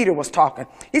was Peter was talking.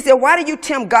 He said, why do you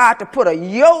tempt God to put a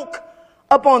yoke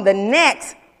upon the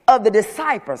necks of the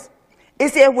disciples?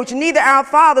 It said, which neither our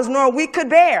fathers nor we could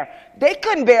bear. They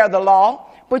couldn't bear the law,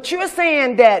 but you're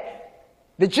saying that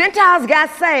the Gentiles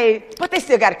got saved, but they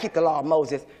still got to keep the law of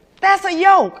Moses. That's a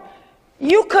yoke.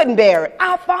 You couldn't bear it.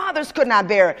 Our fathers could not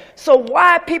bear it. So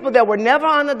why people that were never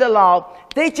under the law,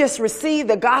 they just received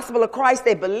the gospel of Christ.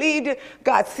 They believed it.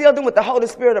 God sealed them with the Holy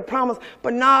Spirit of promise.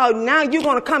 But now you're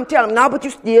going to come tell them, no, but you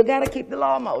still got to keep the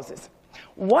law of Moses.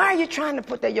 Why are you trying to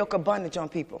put that yoke of bondage on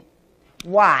people?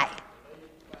 Why?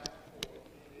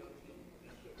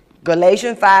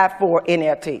 Galatians 5:4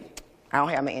 NLT. I don't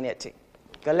have my NLT.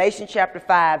 Galatians chapter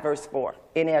 5, verse 4,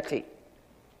 NLT.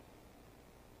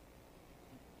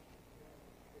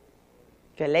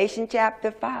 Galatians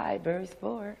chapter 5, verse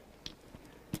 4.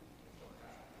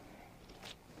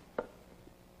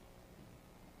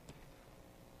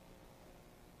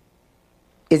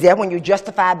 Is that when you're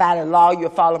justified by the law, you're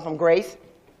falling from grace?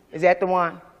 Is that the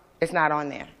one? It's not on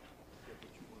there.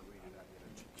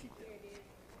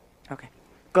 Okay.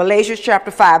 Galatians chapter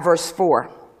 5, verse 4.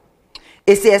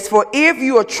 It says, for if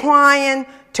you are trying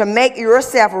to make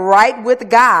yourself right with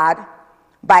God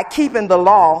by keeping the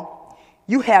law,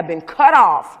 you have been cut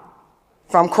off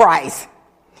from Christ.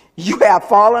 You have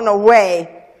fallen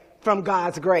away from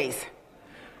God's grace.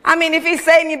 I mean, if he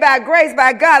saved me by grace,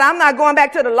 by God, I'm not going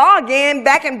back to the law again,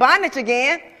 back in bondage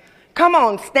again. Come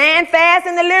on, stand fast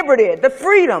in the liberty, the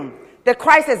freedom that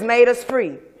Christ has made us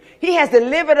free. He has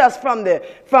delivered us from the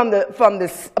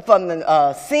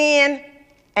sin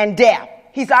and death.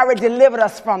 He's already delivered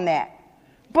us from that.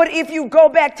 But if you go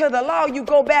back to the law, you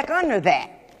go back under that.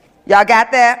 Y'all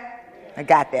got that? I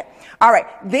got that. All right.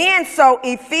 Then, so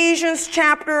Ephesians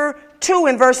chapter 2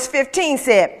 and verse 15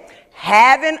 said,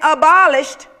 having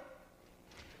abolished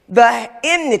the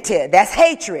enmity, that's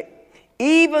hatred,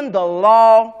 even the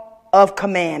law of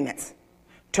commandments,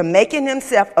 to making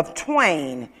himself of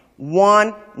twain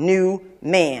one new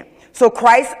man. So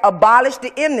Christ abolished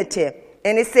the enmity,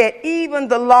 and it said even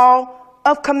the law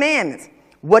of commandments.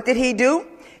 What did he do?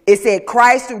 It said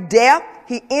Christ through death,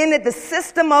 he ended the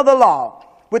system of the law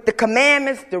with the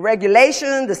commandments, the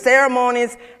regulations, the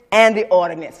ceremonies, and the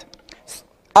ordinance.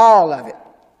 All of it.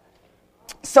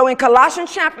 So in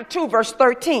Colossians chapter 2, verse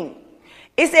 13,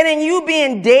 it said, and you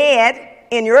being dead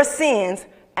in your sins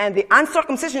and the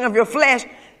uncircumcision of your flesh,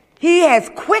 he has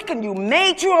quickened you,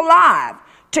 made you alive,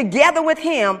 together with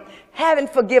him, having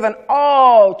forgiven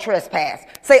all trespass.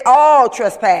 Say all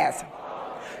trespass.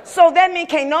 So that means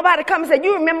can't nobody come and say,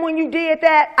 you remember when you did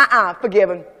that?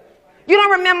 Forgiven. You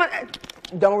don't remember?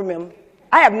 Don't remember.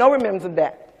 I have no remembrance of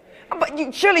that. But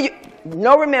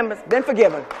no remembrance. Been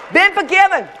forgiven. Been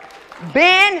forgiven.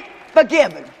 Been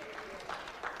forgiven.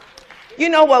 You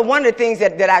know what? One of the things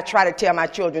that I try to tell my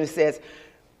children says,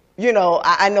 you know,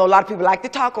 I know a lot of people like to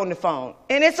talk on the phone.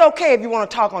 And it's okay if you want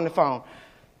to talk on the phone.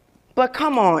 But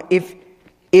come on, if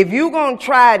you're going to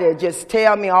try to just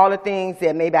tell me all the things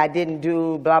that maybe I didn't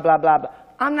do, blah, blah, blah, blah,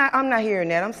 I'm not hearing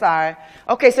that. I'm sorry.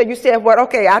 Okay, so you said what?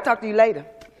 Okay, I'll talk to you later.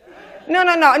 No,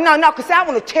 because I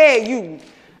want to tell you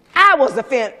I was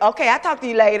offended. Okay, I'll talk to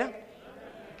you later.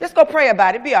 Just go pray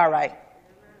about it. Be all right.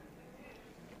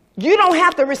 You don't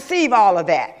have to receive all of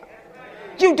that.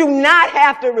 You do not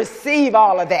have to receive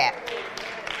all of that.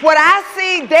 What I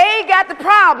see, they got the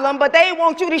problem, but they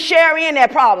want you to share in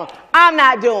that problem. I'm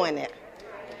not doing it.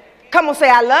 Come on, say,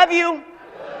 I love you.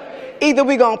 Either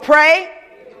we're going to pray,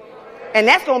 and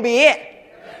that's going to be it.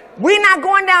 We're not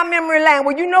going down memory lane.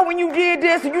 Well, you know when you did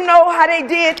this, you know how they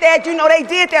did that, you know they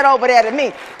did that over there to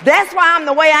me. That's why I'm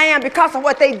the way I am, because of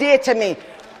what they did to me.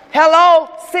 Hello,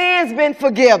 sin's been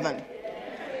forgiven.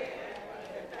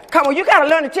 Come on, you got to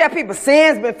learn to tell people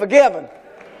sin's been forgiven.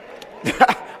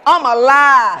 I'm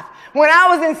alive. When I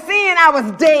was in sin, I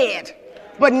was dead.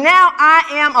 But now I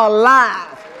am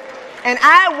alive. And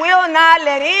I will not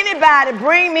let anybody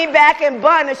bring me back in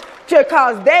bondage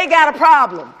because they got a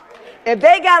problem. If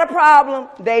they got a problem,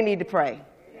 they need to pray.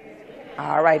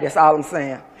 All right, that's all I'm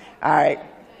saying. All right.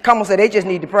 Come on, say they just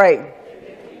need to pray.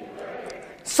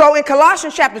 So in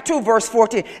Colossians chapter 2, verse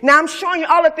 14, now I'm showing you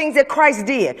all the things that Christ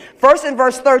did. First in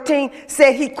verse 13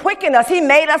 said he quickened us. He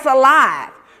made us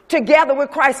alive together with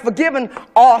Christ, forgiven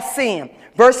all sin.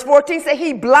 Verse 14 said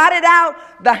he blotted out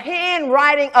the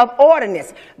handwriting of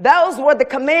ordinance. Those were the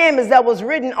commandments that was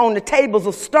written on the tables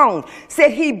of stone.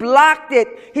 Said he blocked it.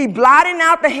 He blotted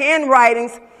out the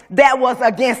handwritings that was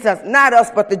against us, not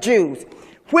us, but the Jews,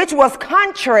 which was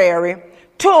contrary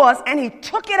to us, and he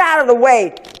took it out of the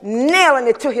way, nailing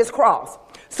it to his cross.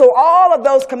 So all of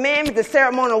those commandments, the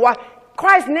ceremonial,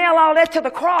 Christ nailed all that to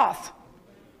the cross.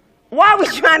 Why are we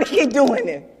trying to keep doing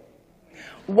it?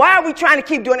 Why are we trying to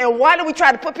keep doing it? And why do we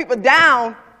try to put people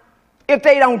down if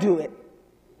they don't do it?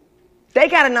 They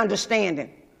got an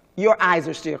understanding. Your eyes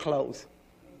are still closed.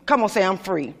 Come on, say, I'm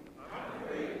free. I'm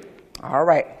free. All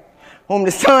right. Whom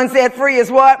the Son set free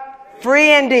is what?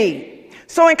 Free indeed.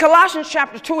 So in Colossians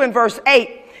chapter 2 and verse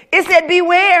 8, it said,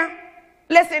 beware,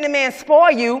 lest any man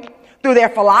spoil you through their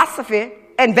philosophy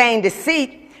and vain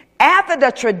deceit, after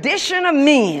the tradition of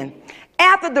men,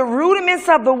 after the rudiments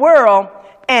of the world,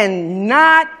 and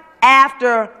not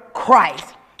after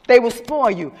Christ. They will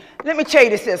spoil you. Let me tell you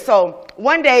this. So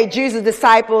one day, Jesus and his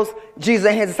disciples,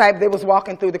 they was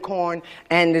walking through the corn,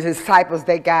 and the disciples,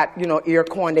 they got, ear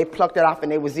corn. They plucked it off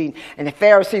and they was eating. And the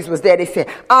Pharisees was there. They said,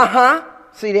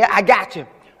 see there, I got you.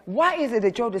 Why is it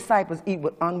that your disciples eat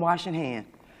with unwashed hands?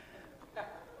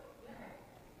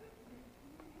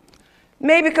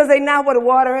 Maybe because they not where the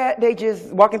water at. They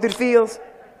just walking through the fields.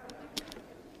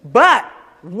 But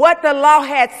what the law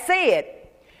had said,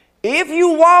 if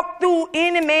you walk through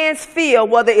any man's field,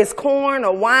 whether it's corn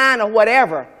or wine or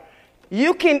whatever,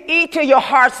 you can eat to your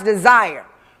heart's desire.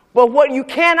 But what you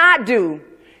cannot do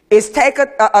is take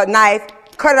a knife,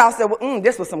 cut it off, say, well,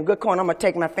 this was some good corn. I'm going to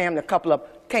take my family a couple of.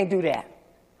 Can't do that.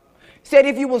 Said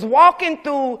if you was walking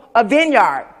through a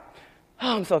vineyard,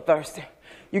 I'm so thirsty.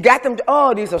 You got them,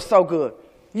 these are so good.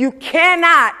 You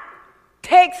cannot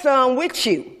take some with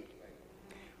you.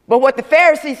 But what the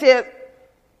Pharisees said,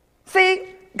 see,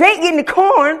 they ain't getting the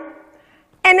corn,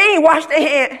 and they ain't washed their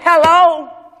hands. Hello?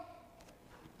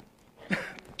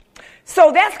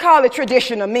 So that's called the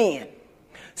tradition of men.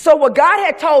 So what God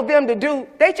had told them to do,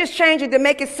 they just changed it to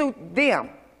make it suit them.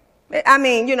 I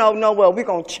mean, we're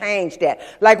going to change that.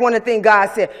 Like one of the things God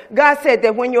said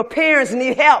that when your parents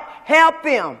need help, help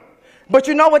them. But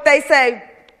you know what they say?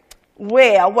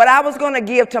 Well, what I was going to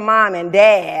give to mom and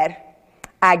dad,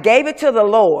 I gave it to the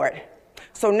Lord.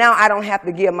 So now I don't have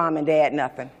to give mom and dad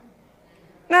nothing.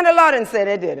 Now the Lord didn't say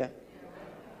that, did it?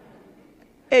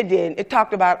 It didn't. It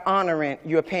talked about honoring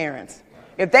your parents.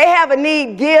 If they have a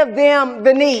need, give them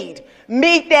the need.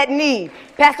 Meet that need.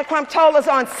 Pastor Crump told us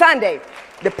on Sunday,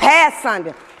 the past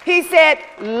Sunday, he said,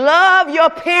 love your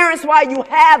parents while you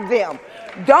have them.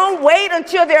 Don't wait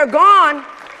until they're gone.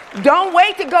 Don't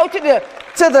wait to go to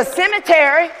the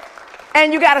cemetery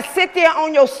and you got to sit there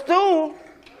on your stool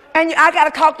and I got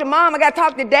to talk to mom, I got to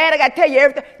talk to dad, I got to tell you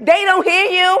everything. They don't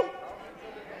hear you.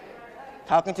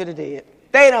 Talking to the dead.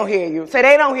 They don't hear you. Say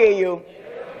they don't hear you.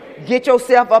 Get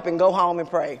yourself up and go home and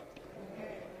pray.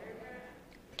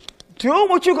 Do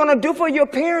what you're going to do for your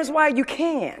parents while you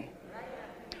can.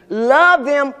 Love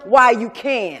them while you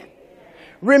can.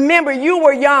 Remember, you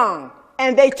were young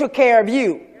and they took care of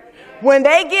you. When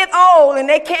they get old and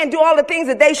they can't do all the things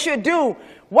that they should do,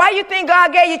 why do you think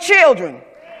God gave you children?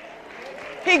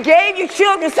 He gave you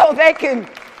children so they can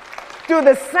do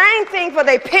the same thing for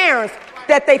their parents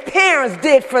that their parents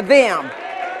did for them.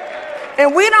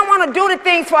 And we don't want to do the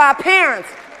things for our parents.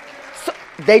 So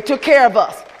they took care of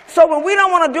us. So when we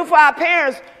don't want to do for our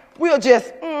parents, we'll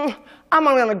just, I'm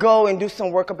going to go and do some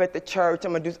work up at the church.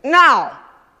 I'm going to do. No,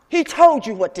 he told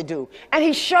you what to do. And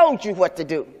he showed you what to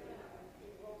do.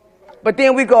 But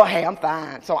then we go, hey, I'm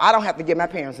fine. So I don't have to give my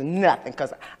parents nothing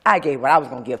because I gave what I was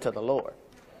going to give to the Lord.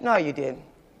 No, you didn't.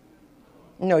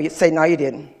 No, you say, no, you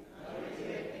didn't.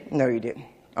 No, you didn't.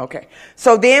 Okay.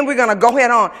 So then we're going to go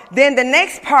ahead on. Then the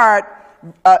next part,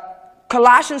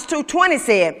 Colossians 2:20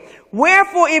 said,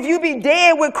 wherefore, if you be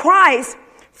dead with Christ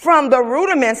from the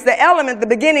rudiments, the element, the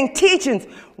beginning teachings,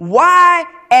 why,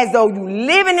 as though you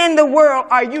living in the world,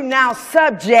 are you now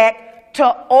subject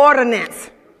to ordinance?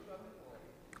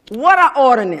 What are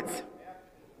ordinance?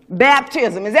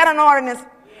 Baptism. Is that an ordinance?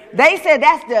 They said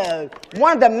that's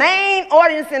one of the main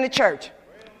ordinances in the church.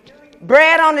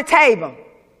 Bread on the table.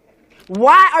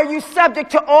 Why are you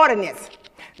subject to ordinance?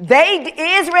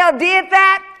 Israel did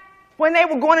that when they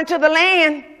were going into the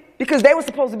land because they were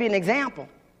supposed to be an example.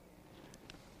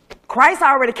 Christ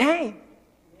already came.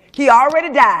 He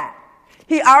already died.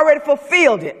 He already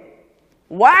fulfilled it.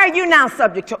 Why are you now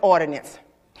subject to ordinance?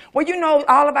 Well,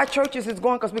 all of our churches is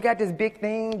going because we got this big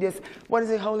thing, what is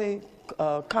it, holy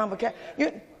convocation?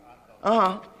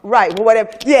 Right, well, whatever.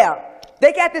 Yeah,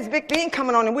 they got this big thing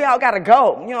coming on and we all got to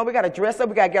go. We got to dress up.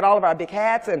 We got to get all of our big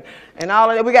hats and all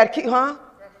of that. We got to keep,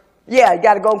 Yeah, you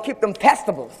got to go and keep them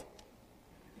festivals.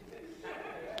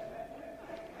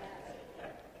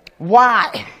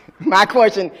 Why? My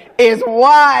question is,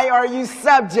 why are you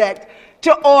subject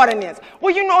to ordinance?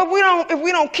 Well, if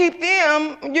we don't keep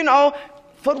them,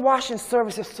 foot washing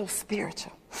service is so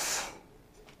spiritual.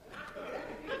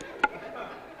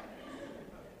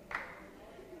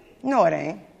 No, it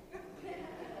ain't.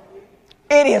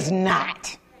 It is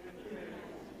not.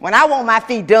 When I want my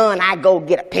feet done, I go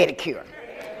get a pedicure.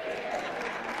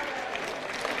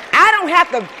 I don't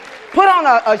have to put on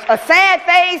a sad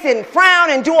face and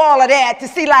frown and do all of that to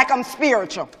see like I'm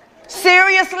spiritual.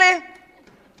 Seriously?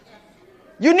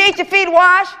 You need your feet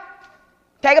washed?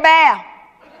 Take a bath.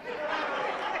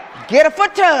 Get a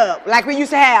foot tub like we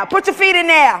used to have. Put your feet in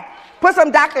there. Put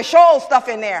some Dr. Scholl stuff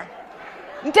in there.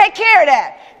 And take care of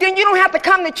that. then you don't have to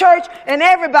come to church and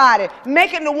everybody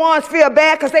making the ones feel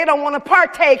bad because they don't want to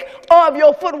partake of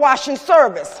your foot washing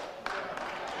service.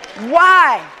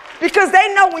 Why? Because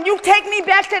they know when you take me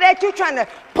back to that, you're trying to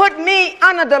put me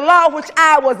under the law, which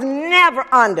I was never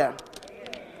under.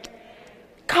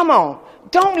 Come on.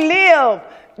 Don't live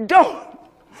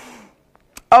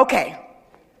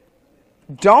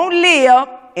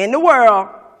in the world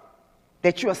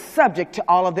that you are subject to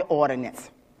all of the ordinance.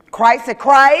 Christ said,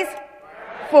 Christ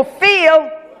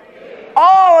fulfill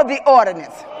all of the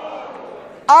ordinance.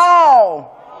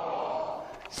 All.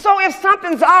 So if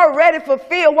something's already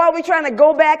fulfilled, why are we trying to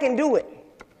go back and do it?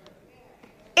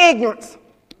 Ignorance.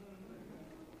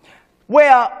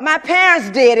 Well, my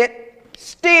parents did it,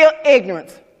 still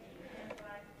ignorance.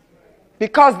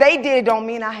 Because they did it don't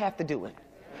mean I have to do it.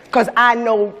 Because I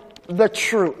know the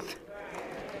truth.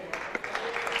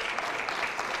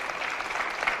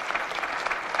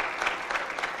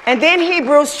 And then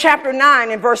Hebrews chapter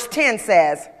 9 and verse 10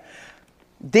 says,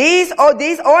 these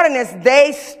ordinances,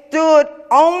 they stood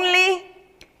only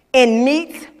in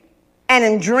meats and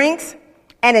in drinks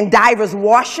and in divers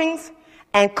washings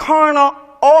and carnal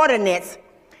ordinance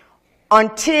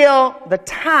until the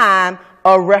time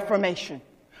of Reformation.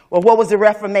 Well, what was the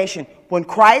Reformation? When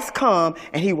Christ come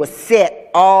and he would set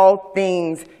all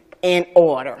things in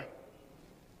order.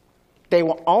 They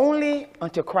were only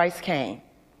until Christ came.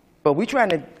 But we're trying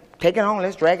to take it on.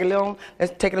 Let's drag it a little.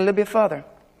 Let's take it a little bit further.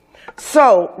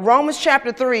 So Romans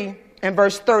chapter 3 and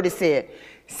verse 30 said,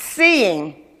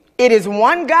 seeing it is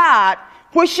one God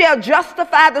which shall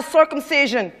justify the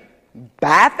circumcision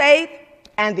by faith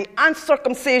and the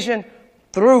uncircumcision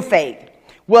through faith.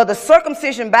 Well, the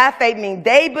circumcision by faith means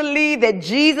they believe that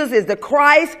Jesus is the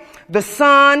Christ, the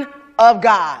Son of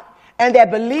God, and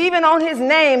that believing on his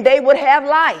name, they would have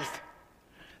life.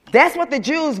 That's what the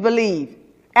Jews believed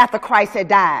after Christ had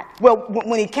died. Well,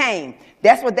 when he came,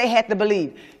 that's what they had to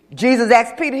believe. Jesus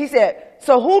asked Peter, he said,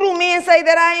 so who do men say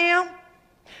that I am?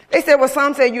 They said, well,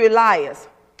 some say you Elias.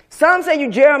 Some say you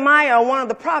Jeremiah or one of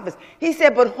the prophets. He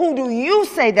said, but who do you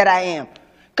say that I am?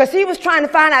 Because he was trying to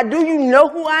find out, do you know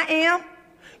who I am?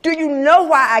 Do you know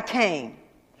why I came?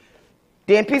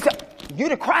 Then Peter said, you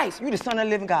the Christ, you the Son of the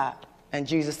living God. And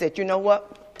Jesus said, you know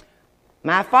what?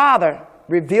 My Father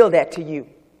revealed that to you.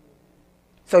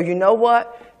 So you know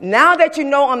what? Now that you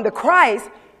know I'm the Christ,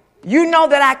 you know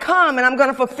that I come and I'm going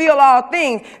to fulfill all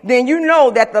things, then you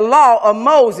know that the law of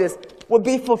Moses will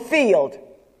be fulfilled.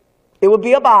 It will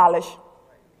be abolished.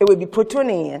 It will be put to an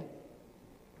end.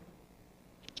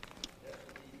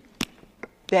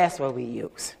 That's what we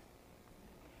use.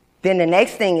 Then the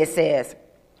next thing it says,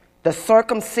 the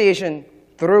circumcision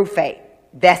through faith.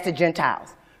 That's the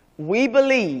Gentiles. We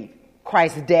believe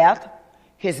Christ's death,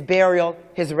 his burial,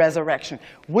 his resurrection.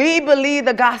 We believe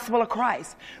the gospel of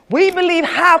Christ. We believe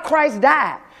how Christ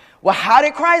died. Well, how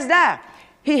did Christ die?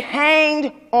 He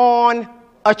hanged on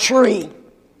a tree.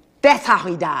 That's how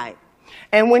he died.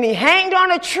 And when he hanged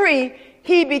on a tree,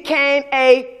 he became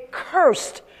a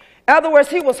cursed. In other words,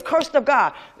 he was cursed of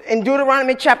God. In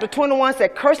Deuteronomy chapter 21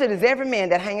 said, cursed is every man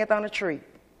that hangeth on a tree.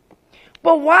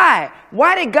 But why?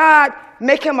 Why did God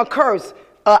make him a curse?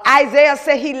 Isaiah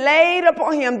said he laid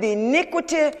upon him the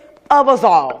iniquity of us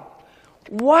all.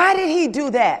 Why did he do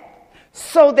that?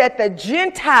 So that the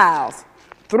Gentiles,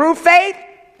 through faith,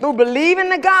 through believing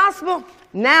the gospel,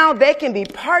 now they can be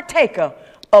partaker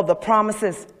of the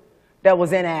promises that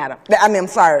was in Adam.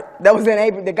 That was in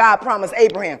Abraham, that God promised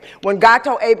Abraham. When God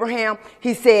told Abraham,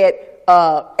 he said,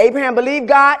 Abraham believed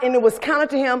God and it was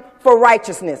counted to him for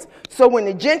righteousness. So when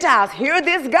the Gentiles hear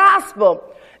this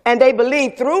gospel and they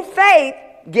believe through faith,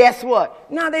 guess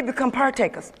what? Now they become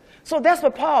partakers. So that's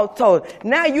what Paul told.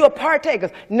 Now you are partakers.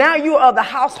 Now you are of the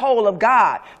household of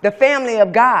God, the family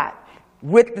of God,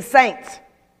 with the saints.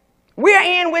 We're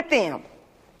in with them.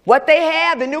 What they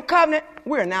have, the new covenant,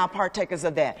 we're now partakers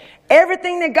of that.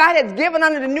 Everything that God has given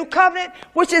under the new covenant,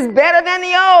 which is better than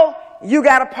the old, you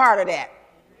got a part of that.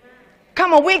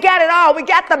 Come on, we got it all. We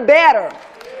got the better.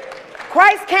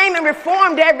 Christ came and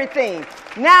reformed everything.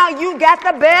 Now you got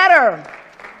the better.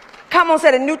 Come on,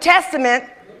 say the New Testament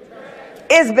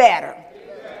is better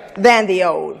than the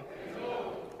old.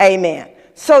 Amen.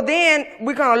 So then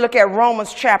we're going to look at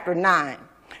Romans chapter 9.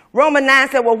 Romans 9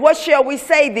 said, well, what shall we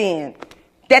say then?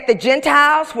 That the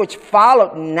Gentiles which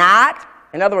followed not,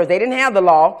 in other words, they didn't have the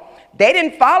law, they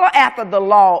didn't follow after the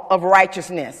law of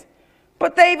righteousness,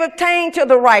 but they've attained to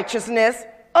the righteousness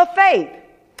of faith.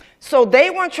 So they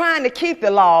weren't trying to keep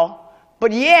the law,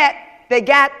 but yet they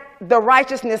got the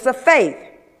righteousness of faith.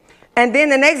 And then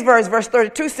the next verse, verse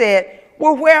 32 said,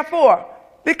 well, wherefore?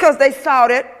 Because they sought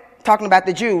it, talking about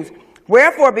the Jews.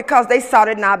 Wherefore, because they sought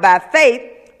it not by faith,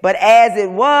 but as it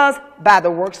was by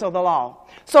the works of the law.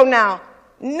 So now,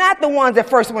 not the ones that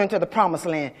first went into the promised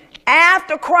land.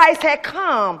 After Christ had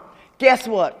come, guess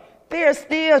what? They're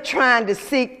still trying to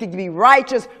seek to be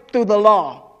righteous through the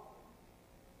law.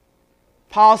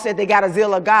 Paul said they got a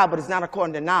zeal of God, but it's not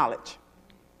according to knowledge.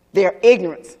 They're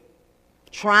ignorance,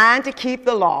 trying to keep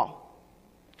the law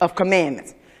of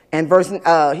commandments. And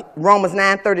Romans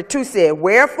 9:32 said,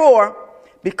 wherefore,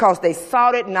 because they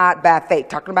sought it not by faith,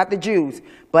 talking about the Jews,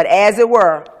 but as it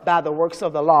were by the works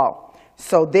of the law.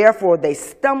 So therefore they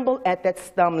stumbled at that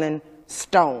stumbling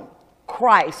stone.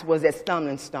 Christ was that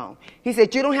stumbling stone. He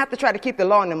said, you don't have to try to keep the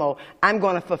law anymore. I'm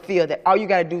going to fulfill that. All you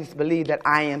got to do is believe that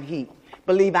I am he.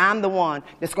 Believe I'm the one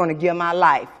that's going to give my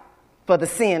life for the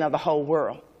sin of the whole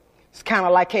world. It's kind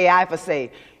of like Caiaphas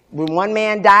say, when one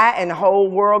man die and the whole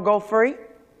world go free?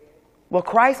 Well,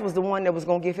 Christ was the one that was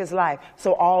going to give his life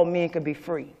so all men could be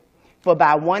free. For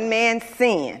by one man's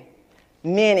sin,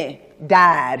 many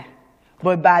died.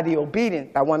 But by the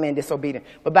obedience, by one man disobedient,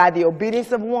 but by the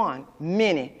obedience of one,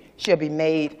 many shall be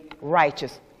made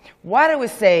righteous. Why do we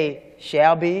say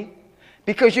shall be?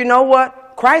 Because you know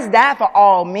what? Christ died for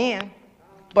all men,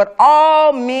 but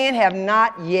all men have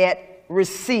not yet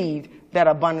received that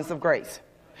abundance of grace.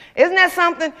 Isn't that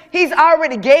something? He's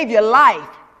already gave you life.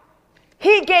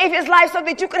 He gave his life so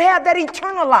that you could have that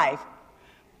eternal life.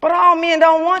 But all men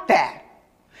don't want that.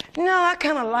 No, I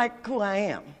kind of like who I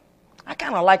am. I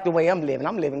kind of like the way I'm living.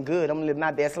 I'm living good. I'm living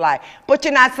my best life. But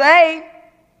you're not saved.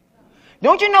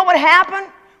 Don't you know what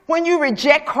happened when you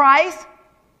reject Christ?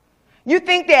 You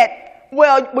think that,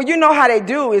 well, you know how they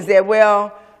do is that,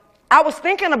 well, I was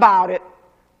thinking about it,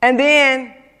 and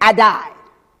then I died.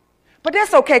 But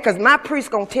that's okay, because my priest's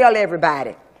going to tell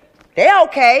everybody. They're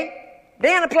okay.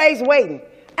 They're in a place waiting.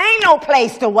 Ain't no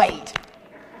place to wait.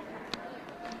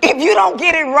 If you don't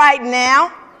get it right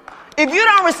now, if you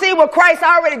don't receive what Christ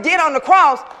already did on the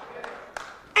cross,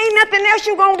 ain't nothing else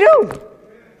you're going to do.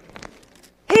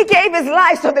 He gave his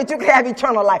life so that you could have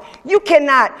eternal life. You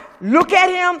cannot look at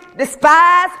him,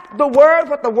 despise the word,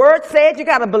 what the word said. You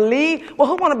got to believe. Well,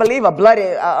 who want to believe a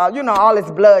bloody, all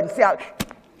this blood? And see how,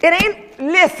 it ain't,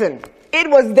 listen, it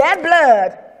was that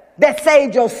blood that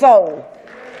saved your soul.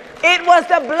 It was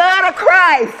the blood of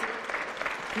Christ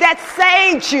that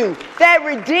saved you, that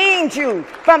redeemed you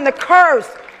from the curse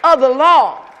of the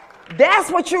law. That's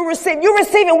what you receive. You're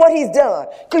receiving what he's done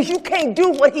because you can't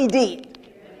do what he did.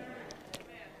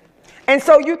 And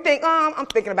so you think, oh, I'm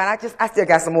thinking about it. I still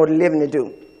got some more living to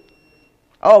do.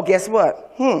 Oh, guess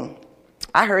what?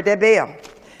 I heard that bell.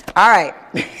 All right.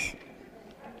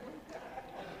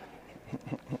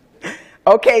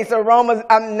 Okay, so Romans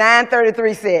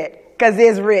 9:33 said, because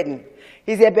it's written.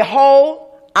 He said, behold,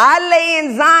 I lay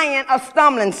in Zion a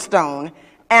stumbling stone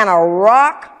and a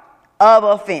rock of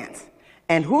offense.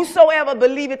 And whosoever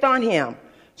believeth on him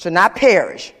shall not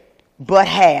perish, but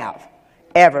have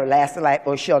everlasting life,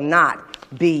 or shall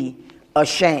not be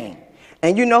ashamed.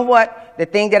 And you know what? The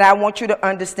thing that I want you to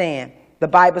understand, the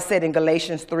Bible said in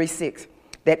Galatians 3:6,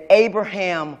 that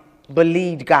Abraham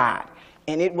believed God,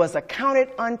 and it was accounted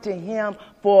unto him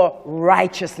for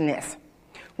righteousness.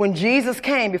 When Jesus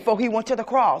came, before he went to the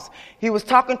cross, he was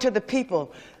talking to the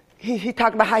people. He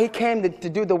talked about how he came to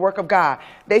do the work of God.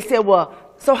 They said, well,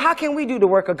 so how can we do the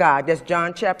work of God? That's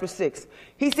John chapter 6.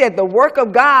 He said, the work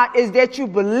of God is that you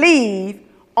believe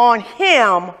on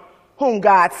him whom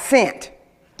God sent.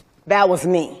 That was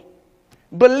me.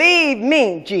 Believe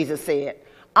me, Jesus said.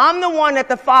 I'm the one that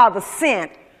the Father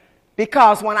sent,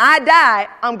 because when I die,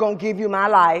 I'm going to give you my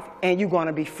life and you're going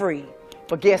to be free.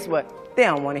 But guess what? They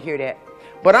don't want to hear that.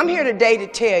 But I'm here today to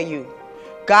tell you,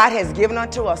 God has given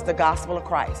unto us the gospel of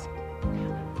Christ.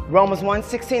 Romans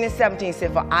 1:16 and 17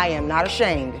 said, for I am not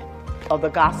ashamed of the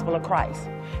gospel of Christ,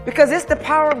 because it's the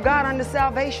power of God unto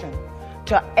salvation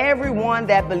to everyone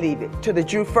that believeth, to the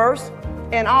Jew first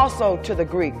and also to the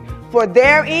Greek. For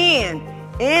therein,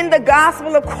 in the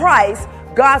gospel of Christ,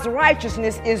 God's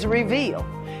righteousness is revealed.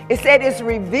 It said it's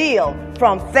revealed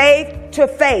from faith to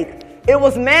faith. It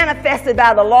was manifested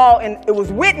by the law, and it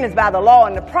was witnessed by the law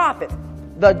and the prophets.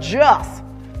 The just.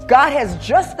 God has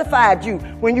justified you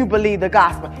when you believe the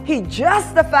gospel. He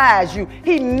justifies you.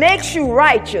 He makes you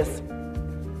righteous.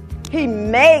 He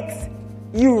makes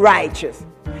you righteous.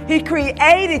 He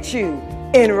created you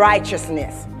in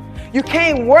righteousness. You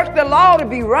can't work the law to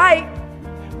be right,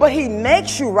 but he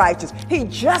makes you righteous. He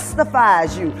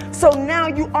justifies you. So now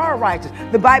you are righteous.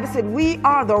 The Bible said we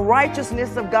are the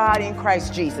righteousness of God in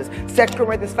Christ Jesus. 2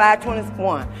 Corinthians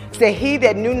 5:21 said, he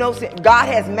that knew no sin, God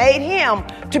has made him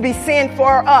to be sin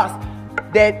for us.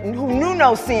 who knew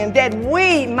no sin, that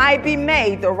we might be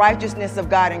made the righteousness of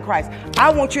God in Christ.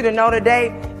 I want you to know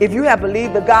today, if you have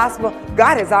believed the gospel,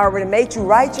 God has already made you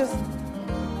righteous.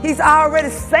 He's already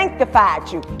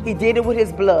sanctified you. He did it with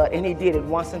his blood, and he did it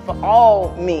once and for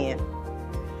all men.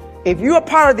 If you're a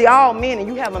part of the all men and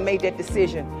you haven't made that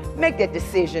decision, make that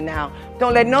decision now.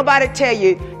 Don't let nobody tell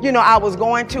you, I was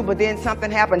going to, but then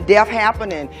something happened, death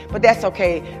happened, but that's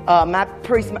okay. My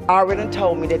priest already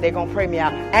told me that they're going to pray me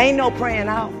out. Ain't no praying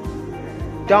out.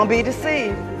 Don't be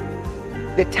deceived.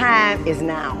 The time is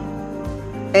now.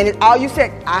 And all you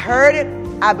said, I heard it,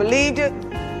 I believed it,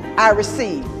 I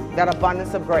received that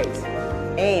abundance of grace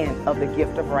and of the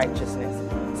gift of righteousness.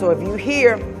 So if you're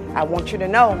here, I want you to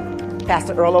know,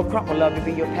 Pastor Earl Crump would love to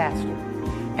be your pastor.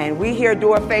 And we here at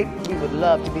Door of Faith, we would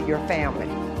love to be your family.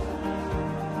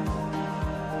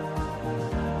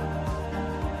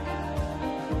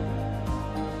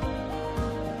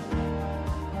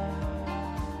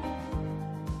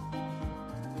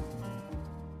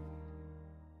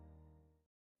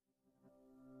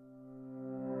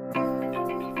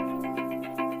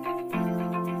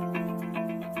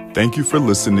 Thank you for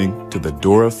listening to the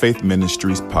Door of Faith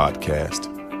Ministries podcast.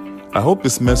 I hope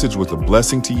this message was a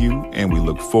blessing to you, and we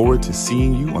look forward to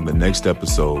seeing you on the next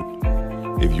episode.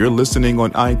 If you're listening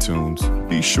on iTunes,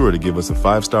 be sure to give us a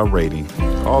 5-star rating.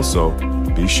 Also,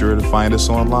 be sure to find us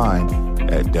online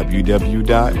at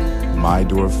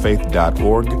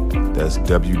www.mydooroffaith.org. That's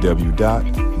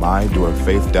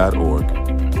www.mydooroffaith.org.